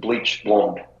it's bleached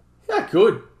blonde. Yeah,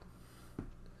 good.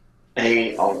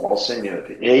 I'll send you a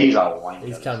picture. He's a wanker.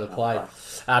 He's come to play.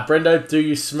 Brendo, do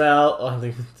you smell?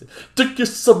 Do you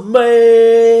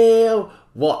smell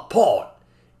what pot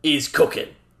is cooking?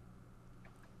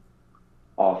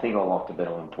 I think I like to bet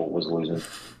on Port was losing.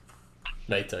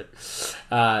 Me too.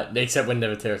 Except when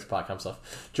Never Tear Us Apart comes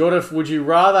off. Jordan, would you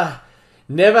rather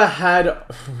never have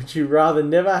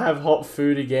hot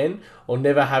food again or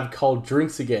never have cold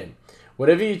drinks again?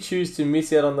 Whatever you choose to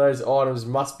miss out on those items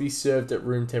must be served at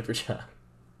room temperature.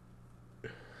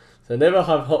 So never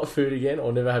have hot food again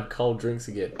or never have cold drinks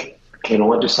again. Can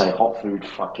I just say hot food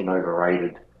fucking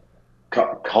overrated?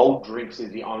 Cold drinks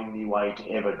is the only way to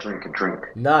ever drink a drink.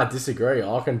 Nah, disagree.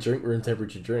 I can drink room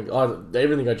temperature drink.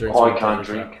 Everything I drink. I can't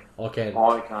drink. I can.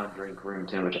 I can't drink room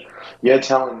temperature. You're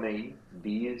telling me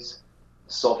beers,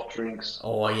 soft drinks,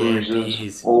 cruisers,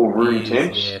 beers, all room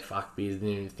temps? Yeah, fuck beers. Didn't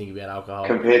even think about alcohol.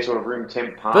 Compared to a room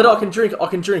temp party. But I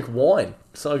can drink wine.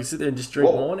 So I can sit there and just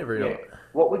drink wine every night.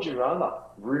 What would you rather?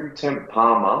 Room temp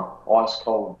Parma, ice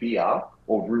cold beer,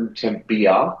 or room temp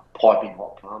beer, piping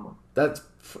hot Parma? That's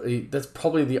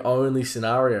probably the only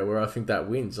scenario where I think that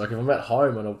wins. Like if I'm at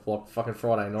home on a fucking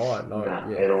Friday night,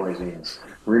 it always wins.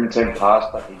 Room temp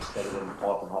pasta is better than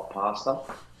piping hot pasta.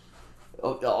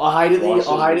 I hate it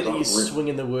that you're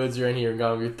swinging the words around here and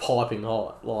going with piping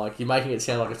hot. Like you're making it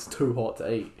sound like it's too hot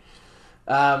to eat.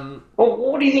 Well,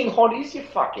 what do you think hot is? You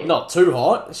fucking not too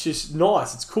hot. It's just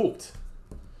nice. It's cooked.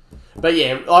 But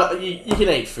yeah, you can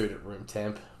eat food at room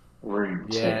temp. Room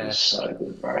temp is so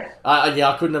good, bro.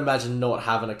 I couldn't imagine not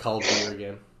having a cold beer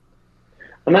again.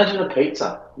 Imagine a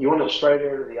pizza. You want it straight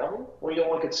out of the oven, or you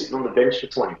like it sitting on the bench for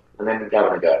 20 and then go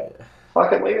and go. Yeah.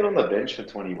 Fuck it, leave it on the bench for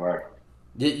 20, bro.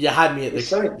 You had me at you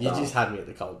just had me at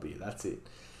the cold beer. That's it.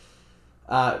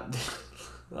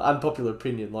 Unpopular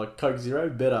opinion, like Coke Zero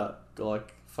better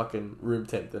like fucking room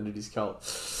temp than it is cold.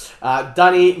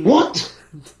 Dunny. What?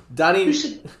 Dunny.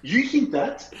 You think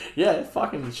that? Yeah,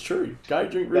 fucking it's true. Go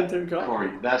drink room temp cold.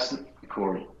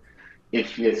 Corey.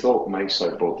 If you thought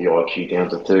Meso brought the IQ down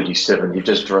to 37, you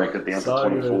just dragged it down to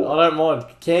 24. I don't mind.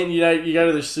 You go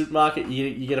to the supermarket,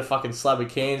 you get a fucking slab of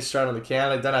cans straight on the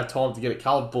counter. Don't have time to get it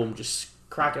cold. Boom, just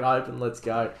crack it open. Let's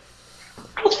go.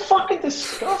 That's fucking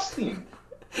disgusting.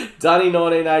 Dunny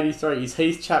 1983. Is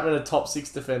Heath Chapman a top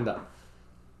 6 defender?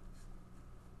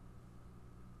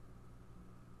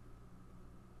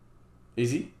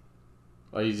 Is he?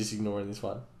 Or are you just ignoring this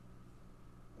one?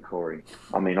 Corey.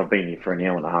 I mean, I've been here for an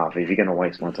hour and a half. If you're going to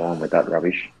waste my time with that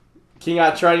rubbish. King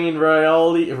Art trading in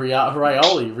Rioli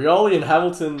and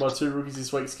Hamilton, my 2 rookies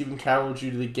this week, skipping Carroll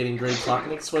due to the getting Green Clark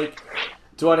next week.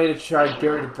 Do I need to trade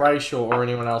Berry to Brayshaw or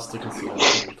anyone else to consider? I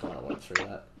think we kind of went through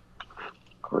that.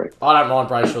 Correct. I don't mind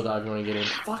Brayshaw though if you want to get in.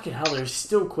 Fucking hell, there's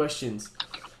still questions.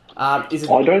 I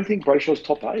don't think Brayshaw's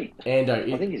top 8.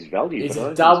 Ando, I think he's valued. Is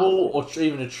a double or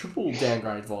even a triple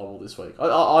downgrade viable this week? I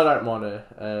don't mind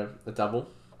a double.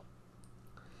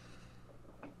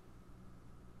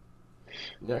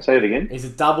 Yeah. Say it again. Is a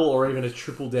double or even a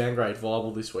triple downgrade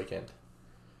viable this weekend?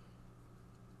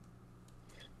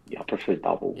 Yeah, I prefer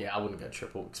double. Yeah, I wouldn't go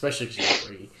triple, especially because you're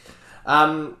greedy.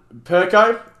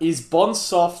 Perko, is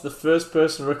Bonsoft the first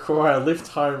person to require a lift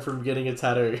home from getting a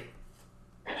tattoo?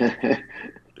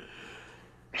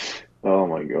 Oh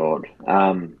my god.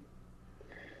 I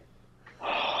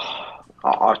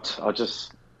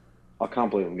can't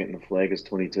believe I'm getting the flag as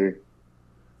 22.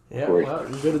 Yeah, well,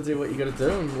 you got to do what you got to do,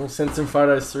 and we'll send some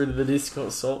photos through to the disc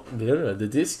So if you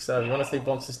want to see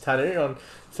Bon's tattoo on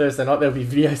Thursday night, there'll be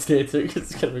videos there too, because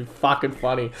it's going to be fucking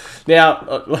funny. Now,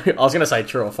 I was going to say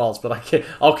true or false, but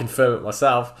I'll confirm it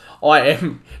myself. I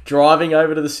am driving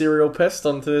over to the Serial Pest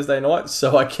on Thursday night,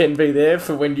 so I can be there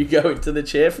for when you go into the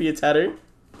chair for your tattoo.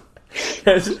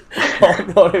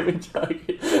 I'm not even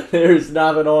joking. There is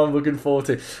nothing I'm looking forward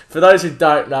to. For those who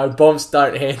don't know, bombs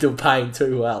don't handle pain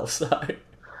too well, so...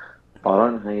 I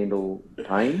don't handle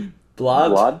pain,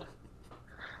 blood,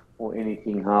 or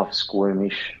anything half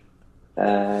squirmish.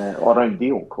 I don't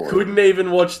deal, Corey. Couldn't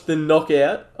even watch the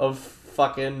knockout of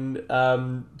fucking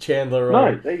Chandler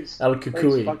on El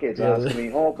Kukui. These fuckheads asking me,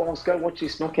 boss, go watch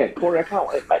this knockout. Corey, I can't.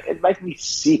 It makes me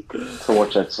sick to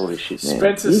watch that sort of shit, man.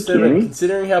 Spencer Steven,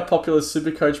 considering how popular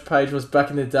Supercoach page was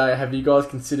back in the day, have you guys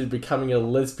considered becoming a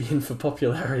lesbian for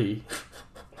popularity?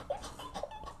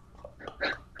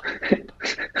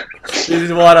 This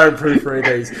is why I don't proofread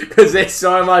these, because they're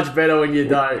so much better when you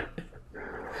don't.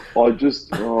 I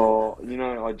just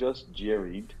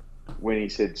jerried when he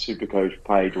said Supercoach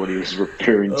page, what he was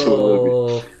referring to a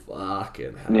little bit. Oh,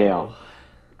 fucking hell. Now,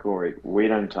 Corey, we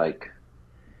don't take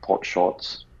pot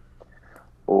shots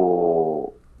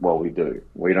or, well, we do.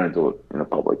 We don't do it in a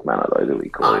public manner, though, do we,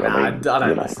 Corey? I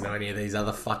don't listen to any of these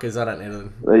other fuckers. I don't need to,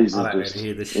 need to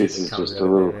hear the shit this that is comes just out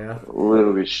a of their mouth.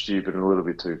 little bit stupid and a little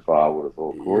bit too far, I would have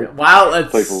thought, Corey. Yeah. Well,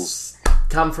 it's People's-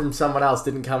 come from someone else,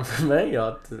 didn't come from me.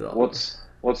 What's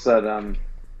that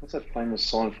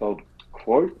famous Seinfeld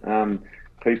quote?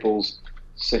 People's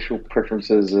sexual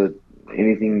preferences are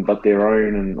anything but their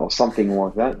own, or something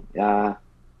like that.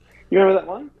 You remember that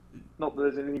one? Not that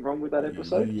there's anything wrong with that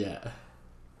episode. Yeah.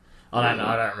 I don't know.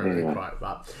 I don't remember Anyway. quite.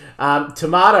 But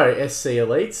tomato SC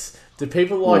elites. Do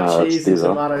people like No, cheese it's and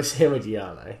bizarre. tomato sandwich?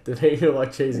 Yeah, no. Do people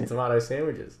like cheese and tomato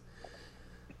sandwiches?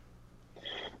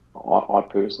 I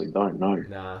personally don't know.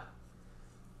 Nah.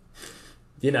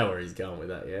 You know where he's going with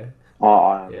that, yeah?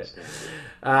 I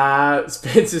understand.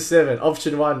 Spencer 7.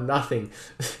 Option 1, nothing.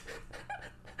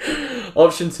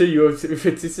 Option 2, you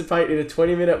participate in a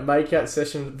 20-minute make-out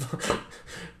session.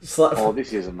 Oh,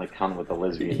 this isn't the cunt with the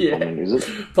lesbian comment, is it?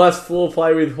 Plus floor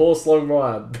play with Horse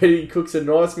Longmire. Betty cooks a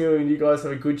nice meal and you guys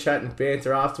have a good chat and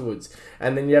banter afterwards.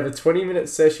 And then you have a 20-minute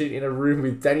session in a room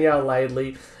with Danielle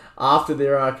Laidley. After these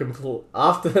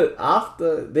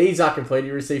are complete,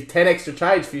 you receive 10 extra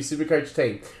trades for your Supercoach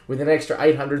team with an extra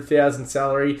 800,000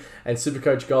 salary and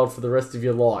Supercoach gold for the rest of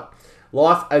your life,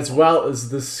 as well as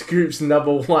the Scoop's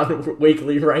 #1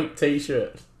 weekly ranked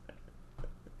T-shirt.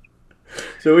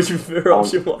 So would you prefer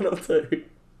option 1 or 2?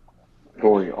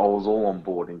 Corey, I was all on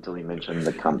board until he mentioned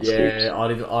the cunt scoops. Yeah, I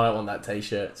don't want that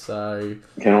T-shirt. So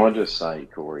Can I just say,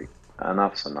 Corey,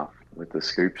 enough's enough with the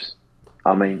scoops.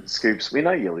 I mean, Scoops, we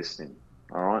know you're listening,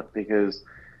 all right? Because,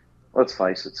 let's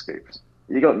face it, Scoops,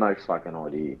 you got no fucking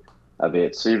idea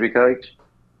about Supercoach,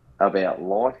 about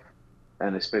life,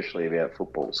 and especially about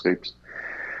football, Scoops.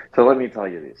 So let me tell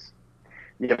you this.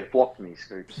 You blocked me,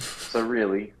 Scoops. So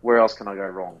really, where else can I go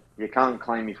wrong? You can't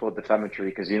claim me for defamatory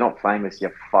because you're not famous,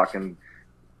 you fucking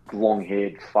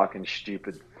long-haired, fucking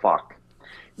stupid fuck.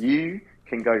 You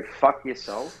can go fuck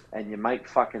yourself and you make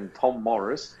fucking Tom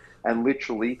Morris and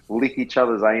literally lick each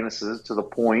other's anuses to the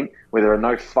point where there are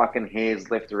no fucking hairs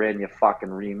left around your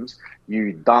fucking rims,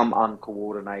 you dumb,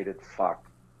 uncoordinated fuck.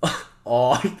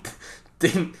 Oh, I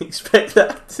didn't expect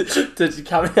that to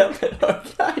come out, but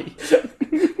okay.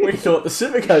 We thought the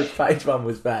Supercoach page one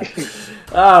was bad.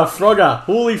 Frogger,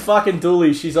 holy fucking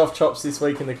dooly, she's off chops this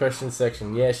week in the question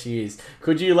section. Yeah, she is.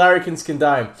 Could you larrikins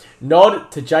condone? Nod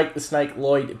to Jake the Snake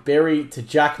Lloyd, Berry to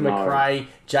Jack McRae,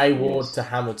 Jay Ward to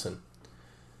Hamilton.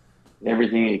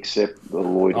 Everything except the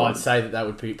Lloyd one. I'd say that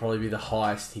would probably be the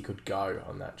highest he could go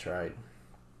on that trade.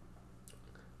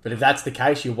 But if that's the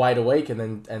case, you wait a week and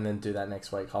then do that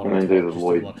next week. And then do the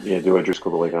Lloyd. Yeah, do a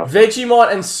Driscoll the week after.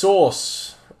 Vegemite and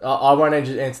sauce. I won't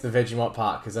answer the Vegemite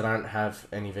part because I don't have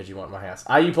any Vegemite in my house.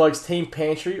 Are you blokes team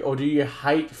pantry or do you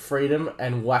hate freedom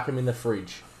and whack them in the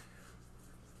fridge?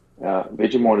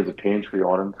 Vegemite is a pantry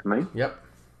item for me. Yep.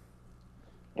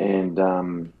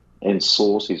 And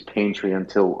sauce is pantry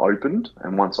until opened,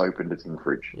 and once opened, it's in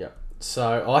fridge. Yep.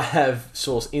 So I have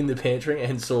sauce in the pantry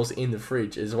and sauce in the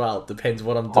fridge as well. Depends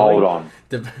what I'm doing. Hold on.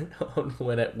 On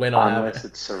when I have Unless it.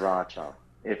 it's sriracha.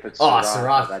 If it's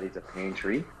sriracha. that is a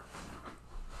pantry.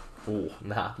 Oh,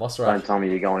 nah. My Don't sriracha. tell me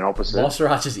you're going opposite. My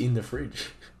sriracha's in the fridge.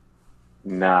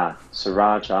 Nah,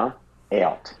 sriracha,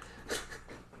 out.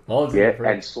 Mine's in Yeah, the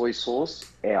fridge. and soy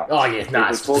sauce, out. Oh, yeah, If nah.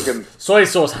 we're talking, Soy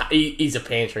sauce is a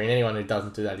pantry, and anyone who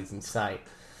doesn't do that is insane.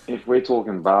 if we're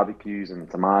talking barbecues and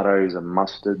tomatoes and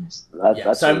mustards, Yeah,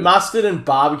 that's so all. mustard and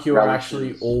barbecue are Relishes.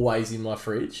 actually always in my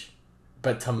fridge.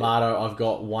 But tomato, I've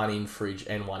got one in fridge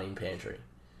and one in pantry.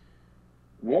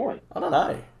 Why? I don't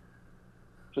know.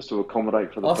 Just to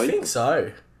accommodate for the I people. think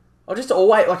so.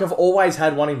 I've always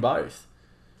had one in both.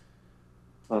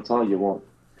 I'll tell you what,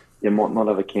 you might not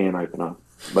have a can opener,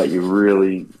 but you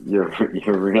really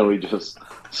just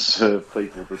serve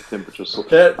people the temperature.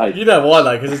 Hey, You know why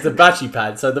though? Because it's the batchy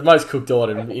pad. So the most cooked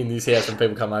item in this house when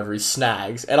people come over is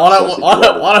snags, and I don't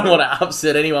want to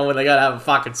upset anyone when they go to have a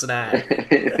fucking snag.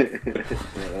 yeah,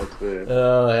 that's fair.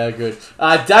 Oh, how good.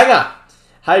 Dagger.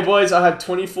 Hey boys, I have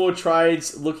 24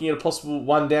 trades looking at a possible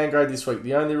one downgrade this week.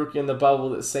 The only rookie on the bubble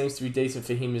that seems to be decent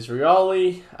for him is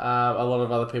Rioli. A lot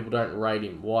of other people don't rate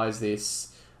him. Why is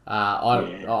this?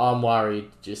 I'm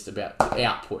worried just about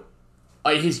output.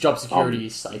 His job security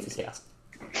is safe as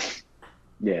house.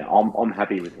 Yeah, I'm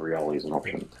happy with Rioli as an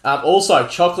option. Also,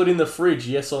 chocolate in the fridge,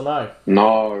 yes or no?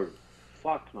 No.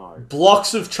 Fuck no.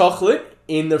 Blocks of chocolate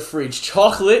in the fridge.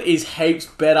 Chocolate is heaps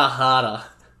better, harder.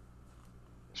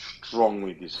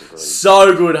 strongly disagree.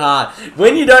 So good hard.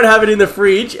 When you don't have it in the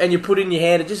fridge and you put it in your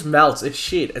hand, it just melts. It's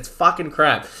shit. It's fucking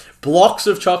crap. Blocks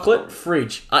of chocolate,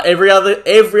 fridge. Every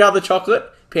other chocolate,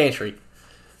 pantry.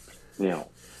 Now,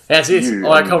 That's it.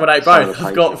 I accommodate both.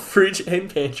 I've got fridge and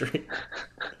pantry.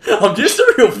 I'm just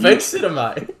a real fence sitter,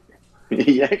 mate.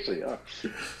 You actually are.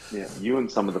 Yeah, you and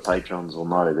some of the patrons will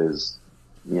know there's,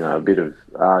 a bit of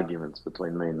arguments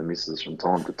between me and the missus from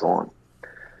time to time.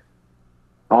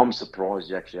 I'm surprised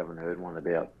you actually haven't heard one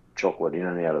about chocolate in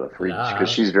and out of the fridge, because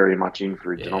she's very much in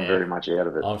fridge and I'm very much out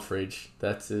of it. I'm fridge.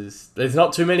 There's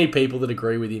not too many people that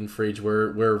agree with in fridge. We're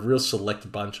a real select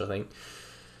bunch, I think.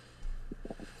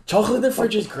 Chocolate in the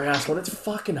fridge is grouse. When it's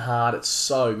fucking hard, it's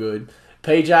so good.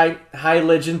 PJ, hey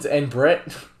Legends and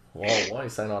Brett. Whoa, why are you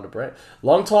saying hi to Brett?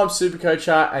 Long-time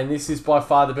Supercoacher, and this is by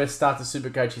far the best start to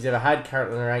Supercoach he's ever had.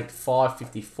 Currently ranked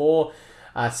 554.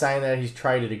 Saying that he's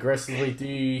traded aggressively. Do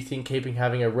you think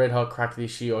having a red-hot crack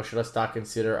this year, or should I start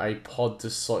consider a pod to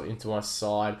slot into my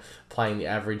side playing the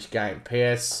average game?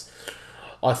 PS,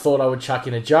 I thought I would chuck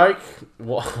in a joke.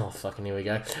 What? Oh, fucking here we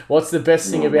go. What's the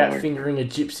best thing about fingering a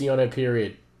gypsy on her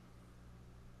period?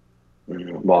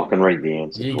 Well, I can read the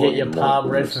answer. You get your palm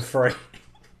read for free.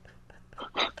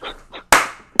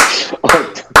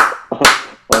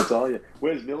 I'll tell you.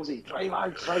 Where's Millsy? 3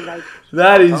 votes.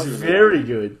 That is very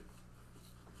good.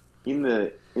 In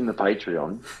the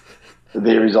Patreon,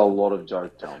 there is a lot of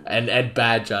joke telling. And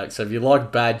bad jokes. So if you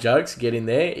like bad jokes, get in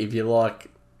there. If you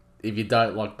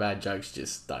don't like bad jokes,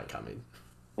 just don't come in.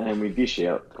 And we dish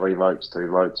out 3 votes, 2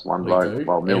 votes, 1 vote.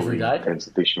 Well, Millsy tends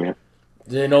to dish them out.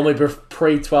 They're normally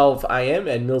pre-12 a.m.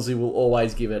 and Millsy will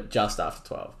always give it just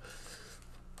after 12.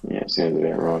 Yeah, sounds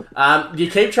about right. You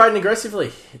keep trading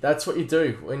aggressively. That's what you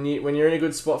do. When you're in a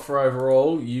good spot for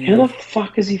overall, How the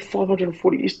fuck is he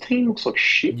 540? His team looks like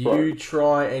shit, bro. You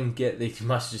try and get the... You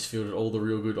must have just fielded all the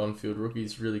real good on-field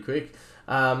rookies really quick.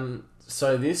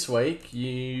 So this week,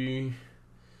 you...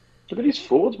 Look at his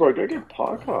forwards, bro. Go get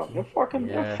Parker.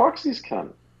 How fuck's this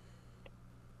cunt?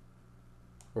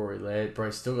 Rory Laird, bro,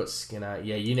 still got Skinner.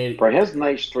 Yeah, you need... Bro, how's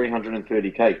Naish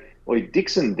 330k? Well,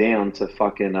 Dixon down to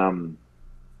fucking...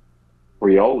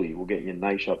 Rioli will get your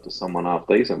Naish up to someone half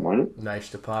decent, won't it?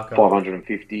 Naish to Parker.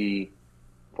 550,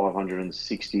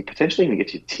 560. Potentially even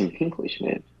get you Tim English,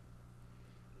 man.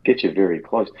 Get you very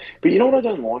close. But you know what I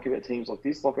don't like about teams like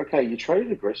this? Like, okay, you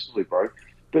traded aggressively, bro.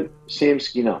 But Sam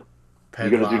Skinner, you're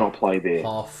going to do not play there.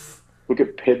 Hoff. Look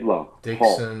at Pedler.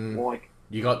 Dixon. Hoff.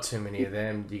 You got too many of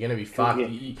them. You're going to be fucked.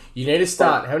 Yeah. You need to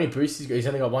start... How many boosts he's got? He's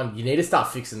only got 1. You need to start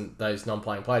fixing those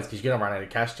non-playing players because you're going to run out of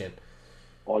cash gen.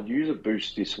 I'd use a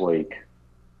boost this week.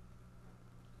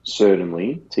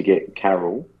 Certainly, to get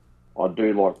Carroll. I'd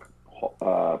do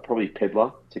probably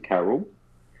Pedler to Carroll,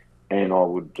 and I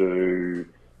would do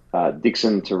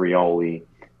Dixon to Rioli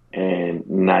and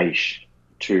Naish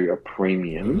to a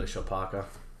premium. English or Parker.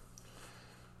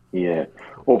 Yeah.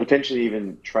 Or potentially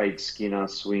even trade Skinner,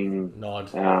 swing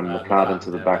McCartan to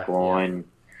the back line.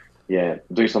 Yeah,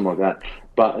 do something like that.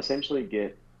 But essentially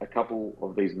get a couple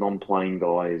of these non-playing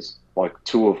guys, like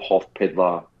 2 of Hoff,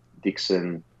 Pedler,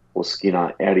 Dixon, or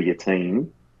Skinner out of your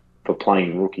team for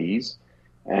playing rookies,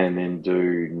 and then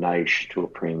do Naish to a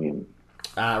premium.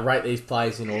 Rate these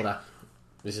players in order.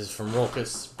 This is from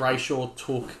Raucus. Brayshaw,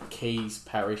 Took, Keys,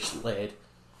 Parrish, Laird.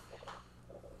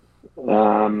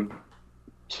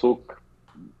 Took,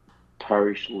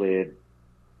 Parrish, Laird,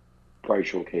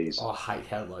 Brayshaw, Keys. I hate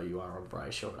how low you are on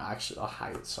Brayshaw. Actually, I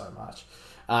hate it so much.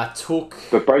 Took...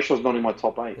 But Brayshaw's not in my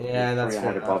top 8. Yeah, that's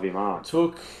fair. Above him are.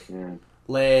 Took... Yeah.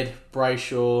 Laird,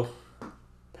 Brayshaw,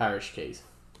 Parrish, Keys.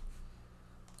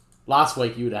 Last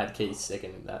week you would have had Keys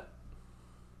second in that.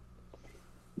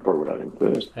 Probably would have him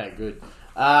first. How good.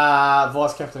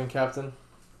 Vice captain and captain.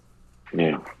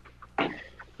 Now,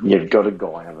 you've got a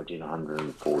guy averaging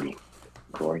 140,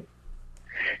 Corey.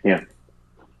 Yeah.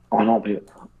 I not be.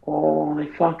 Oh, they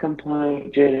fucking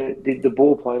playing. Did the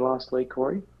ball play last week,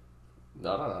 Corey? I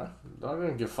don't know. I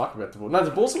don't give a fuck about the ball. No,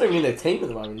 the ball's not even in their team at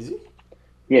the moment, is he?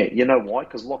 Yeah, you know why?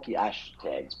 Because Lockie Ash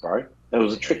tags, bro. That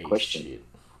was a trick question. Shit.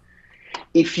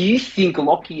 If you think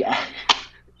Lockie Ash...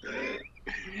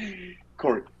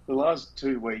 Corey, the last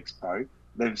 2 weeks, bro,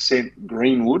 they've sent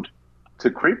Greenwood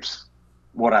to Cripps.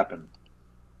 What happened?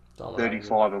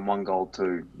 35 and 1 goal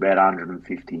to about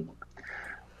 150.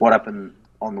 What happened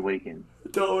on the weekend?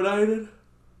 Dominated.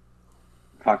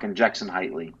 Fucking Jackson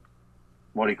Haitley.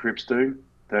 What did Cripps do?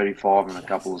 35 and a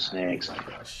couple of snags.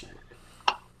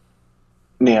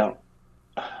 Now,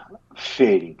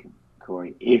 fair dinkum,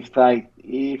 Corey. If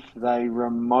they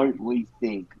remotely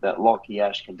think that Lockie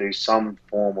Ash can do some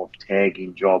form of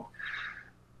tagging job,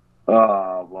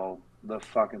 the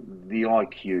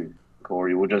IQ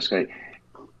Corey. We'll just go.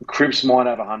 Cripps might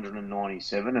have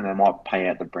 197, and they might pay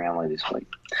out the Brownlee this week.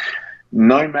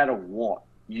 No matter what,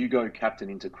 you go captain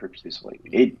into Cripps this week.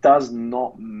 It does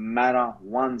not matter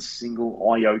one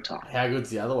single iota. How good's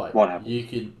the other way? What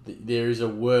happens? There is a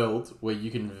world where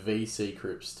you can VC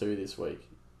Cripps too this week.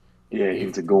 Yeah,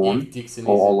 into Gawn Dixon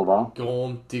or Oliver.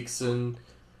 Gawn, Dixon,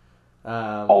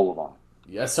 Oliver.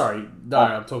 Yeah, sorry, no,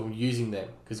 I'm talking using them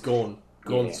because Gawn's.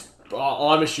 Yeah.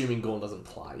 I'm assuming Gawn doesn't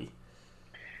play.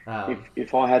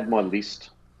 If I had my list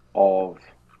of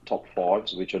top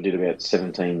fives, which I did about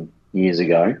 17 years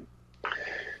ago,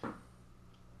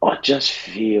 I just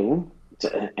feel,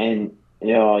 and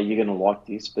you're going to like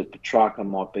this, but Petrarca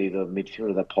might be the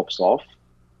midfielder that pops off.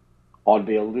 I'd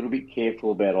be a little bit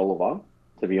careful about Oliver,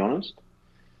 to be honest.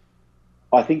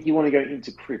 I think you want to go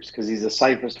into Cripps because he's the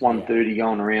safest 130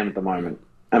 going around at the moment.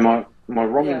 Am I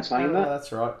wrong in saying that?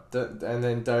 That's right. And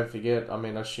then don't forget, I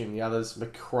assume the others,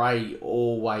 McRae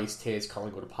always tears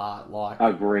Collingwood apart.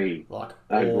 Agree.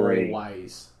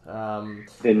 Always.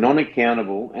 They're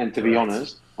non-accountable, and to be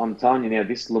honest, I'm telling you now,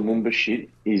 this Lumumba shit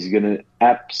is going to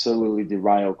absolutely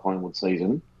derail Collingwood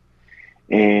season,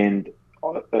 and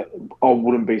I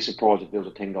wouldn't be surprised if there was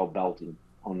a 10-goal belting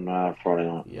on Friday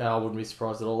night. Yeah, I wouldn't be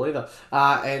surprised at all either.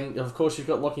 And of course, you've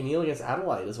got Lachie Neale against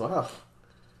Adelaide as well.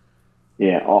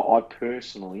 Yeah, I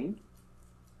personally,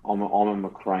 I'm a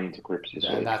McRae into Cripps this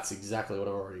week. That's exactly what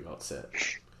I've already got set.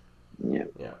 Yeah.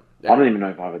 I don't even know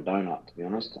if I have a donut, to be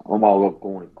honest. Well, I've got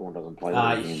Gawn if Gawn doesn't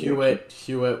play.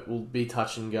 Hewitt will be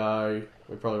touch and go.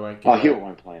 We probably won't get Hewitt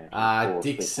won't play.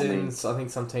 Dixon's, I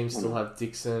think some teams still have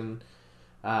Dixon.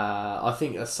 I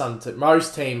think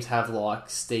most teams have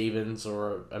Stevens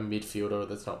or a midfielder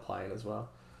that's not playing as well.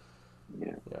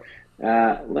 Yeah.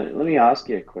 Let me ask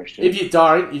you a question. If you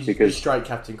don't, you're straight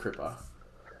Captain Cripper.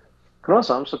 Can I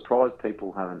say, I'm surprised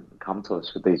people haven't come to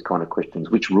us with these kind of questions.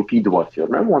 Which rookie do I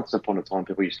field? Remember once upon a time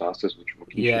people used to ask us which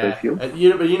rookie should they field? But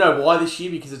you know why this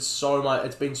year? Because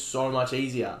it's been so much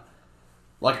easier.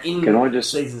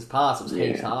 Seasons past, it was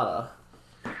heaps harder.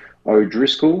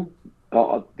 O'Driscoll,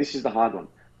 this is the hard one.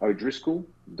 O'Driscoll,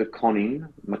 DeConning,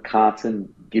 McCartan,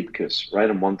 Gibcus. Rate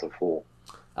them 1 to 4.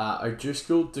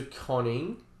 O'Driscoll,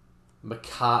 DeConning,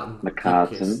 McCartan,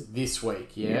 Gibcus this week,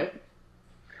 yeah?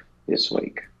 This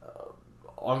week.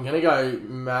 I'm going to go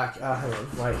Mac... hang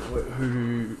on, wait,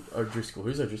 who... O'Driscoll,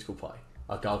 who's O'Driscoll play?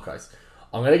 Gold Coast.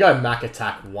 I'm going to go Mac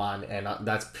Attack 1, and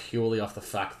that's purely off the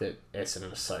fact that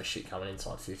Essendon are so shit coming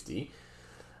inside 50.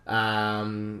 I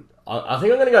think I'm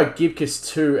going to go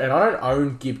Gibcus 2, and I don't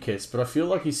own Gibcus, but I feel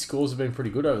like his scores have been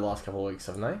pretty good over the last couple of weeks,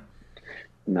 haven't they?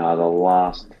 No, the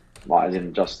last... as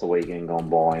in just the weekend gone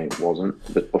by, it wasn't.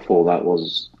 But before that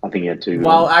was, I think he had 2.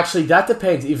 Well, actually, that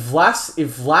depends. If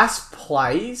Vlas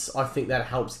plays, I think that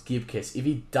helps Gibcus. If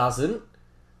he doesn't,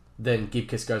 then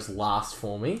Gibcus goes last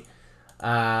for me.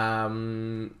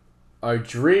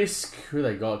 O'Drisk, who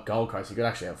they got? Gold Coast. You could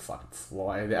actually have a fucking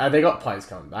fly. They got players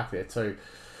coming back there too.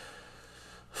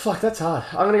 Fuck, that's hard.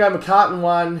 I'm going to go McCartan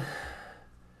 1,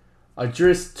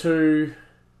 O'Drisk 2,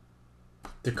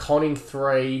 DeConning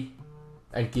 3,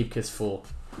 and Gibcus 4.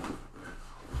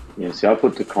 Yeah, see, I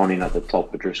put DeConning at the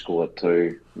top, O'Driscoll at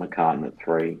 2, McCartan at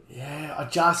 3. Yeah, I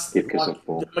just... Gibcus at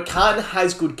 4. McCartan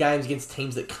has good games against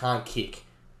teams that can't kick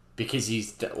because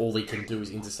all he can do is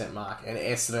intercept mark, and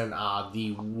Essendon are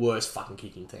the worst fucking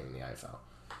kicking team in the AFL.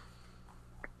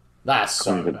 They are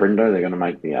so bad. Brindo, they're going to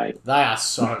make the 8. They are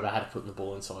so bad putting the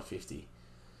ball inside 50.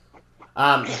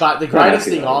 But the greatest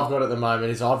thing I've got at the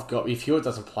moment is if Hewitt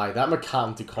doesn't play, that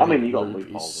McCartan to Collingwood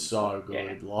loop is so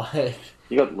good. Yeah.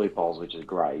 You got loopholes, which is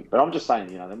great. But I'm just saying,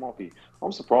 there might be...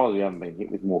 I'm surprised we haven't been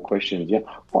hit with more questions. Yeah.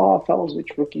 Fellas, which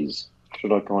rookies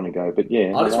should I kind of go? But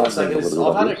yeah... I just want to say this.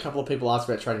 I've had a couple of people ask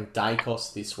about trading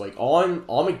Dacos this week.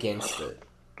 I'm against it.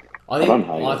 I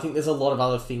think there's a lot of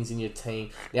other things in your team.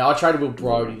 Now, I traded Will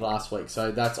Brodie last week,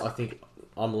 so I think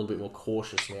I'm a little bit more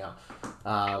cautious now.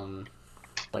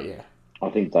 But yeah. I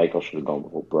think Dacos should have gone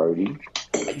before Brodie.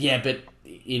 Yeah, but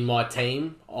in my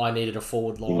team, I needed a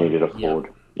forward line. You needed a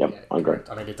forward. Yep, I agree.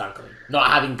 I needed Dunkley. Not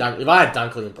having Dunkley. If I had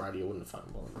Dunkley and Brodie, I wouldn't have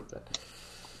fucking bothered with that.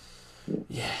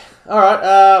 Yeah.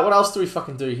 Alright, what else do we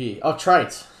fucking do here? Oh,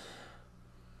 trades.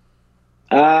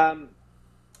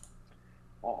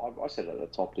 I said at the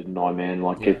top, didn't I, man?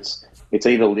 It's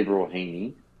either Liver or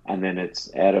Heaney, and then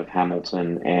it's out of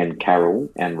Hamilton and Carroll,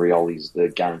 and Rioli's the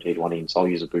guaranteed one in. So I'll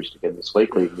use a boost again this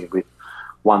week, leaving me with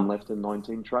 1 left and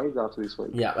 19 trades after this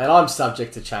week. Yeah, and I'm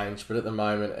subject to change, but at the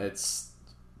moment it's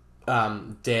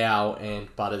Dow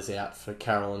and Butters out for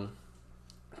Carroll and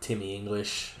Timmy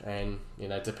English, and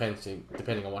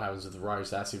depending on what happens with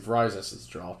Rosas. If Rosas is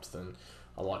dropped, then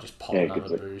I might just pop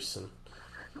another boost and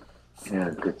How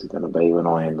good's it going to be when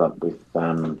I end up with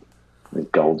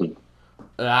Goldie?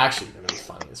 Actually, going to be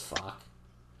funny as fuck.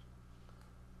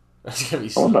 That's going to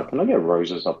be I wonder, can I get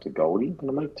Roses up to Goldie? Can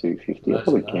I make 250? I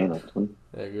probably can, actually.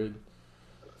 Yeah, good.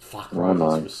 Fuck, Oh, Roses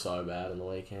no. was so bad on the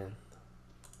weekend.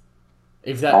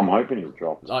 If that, I'm hoping he's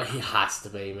dropped. like, he has to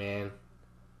be, man.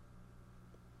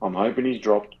 I'm hoping he's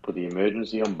dropped, put the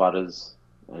emergency on Butters,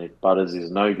 and if Butters is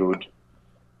no good,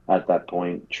 at that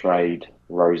point, trade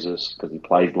Roses, because he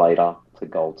plays later, to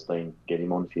Goldstein, get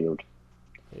him on field.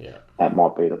 Yeah. That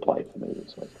might be the play for me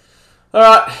this week.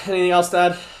 Alright, anything else,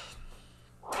 Dad?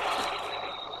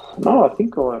 No, I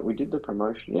think we did the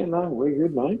promotion. Yeah, no, we're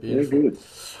good, mate. Beautiful. We're good.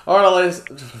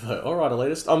 Alright,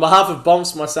 elitist. On behalf of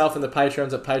Bombs, myself, and the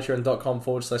Patreons at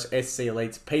patreon.com/SC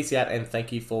Elites, peace out and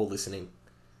thank you for listening.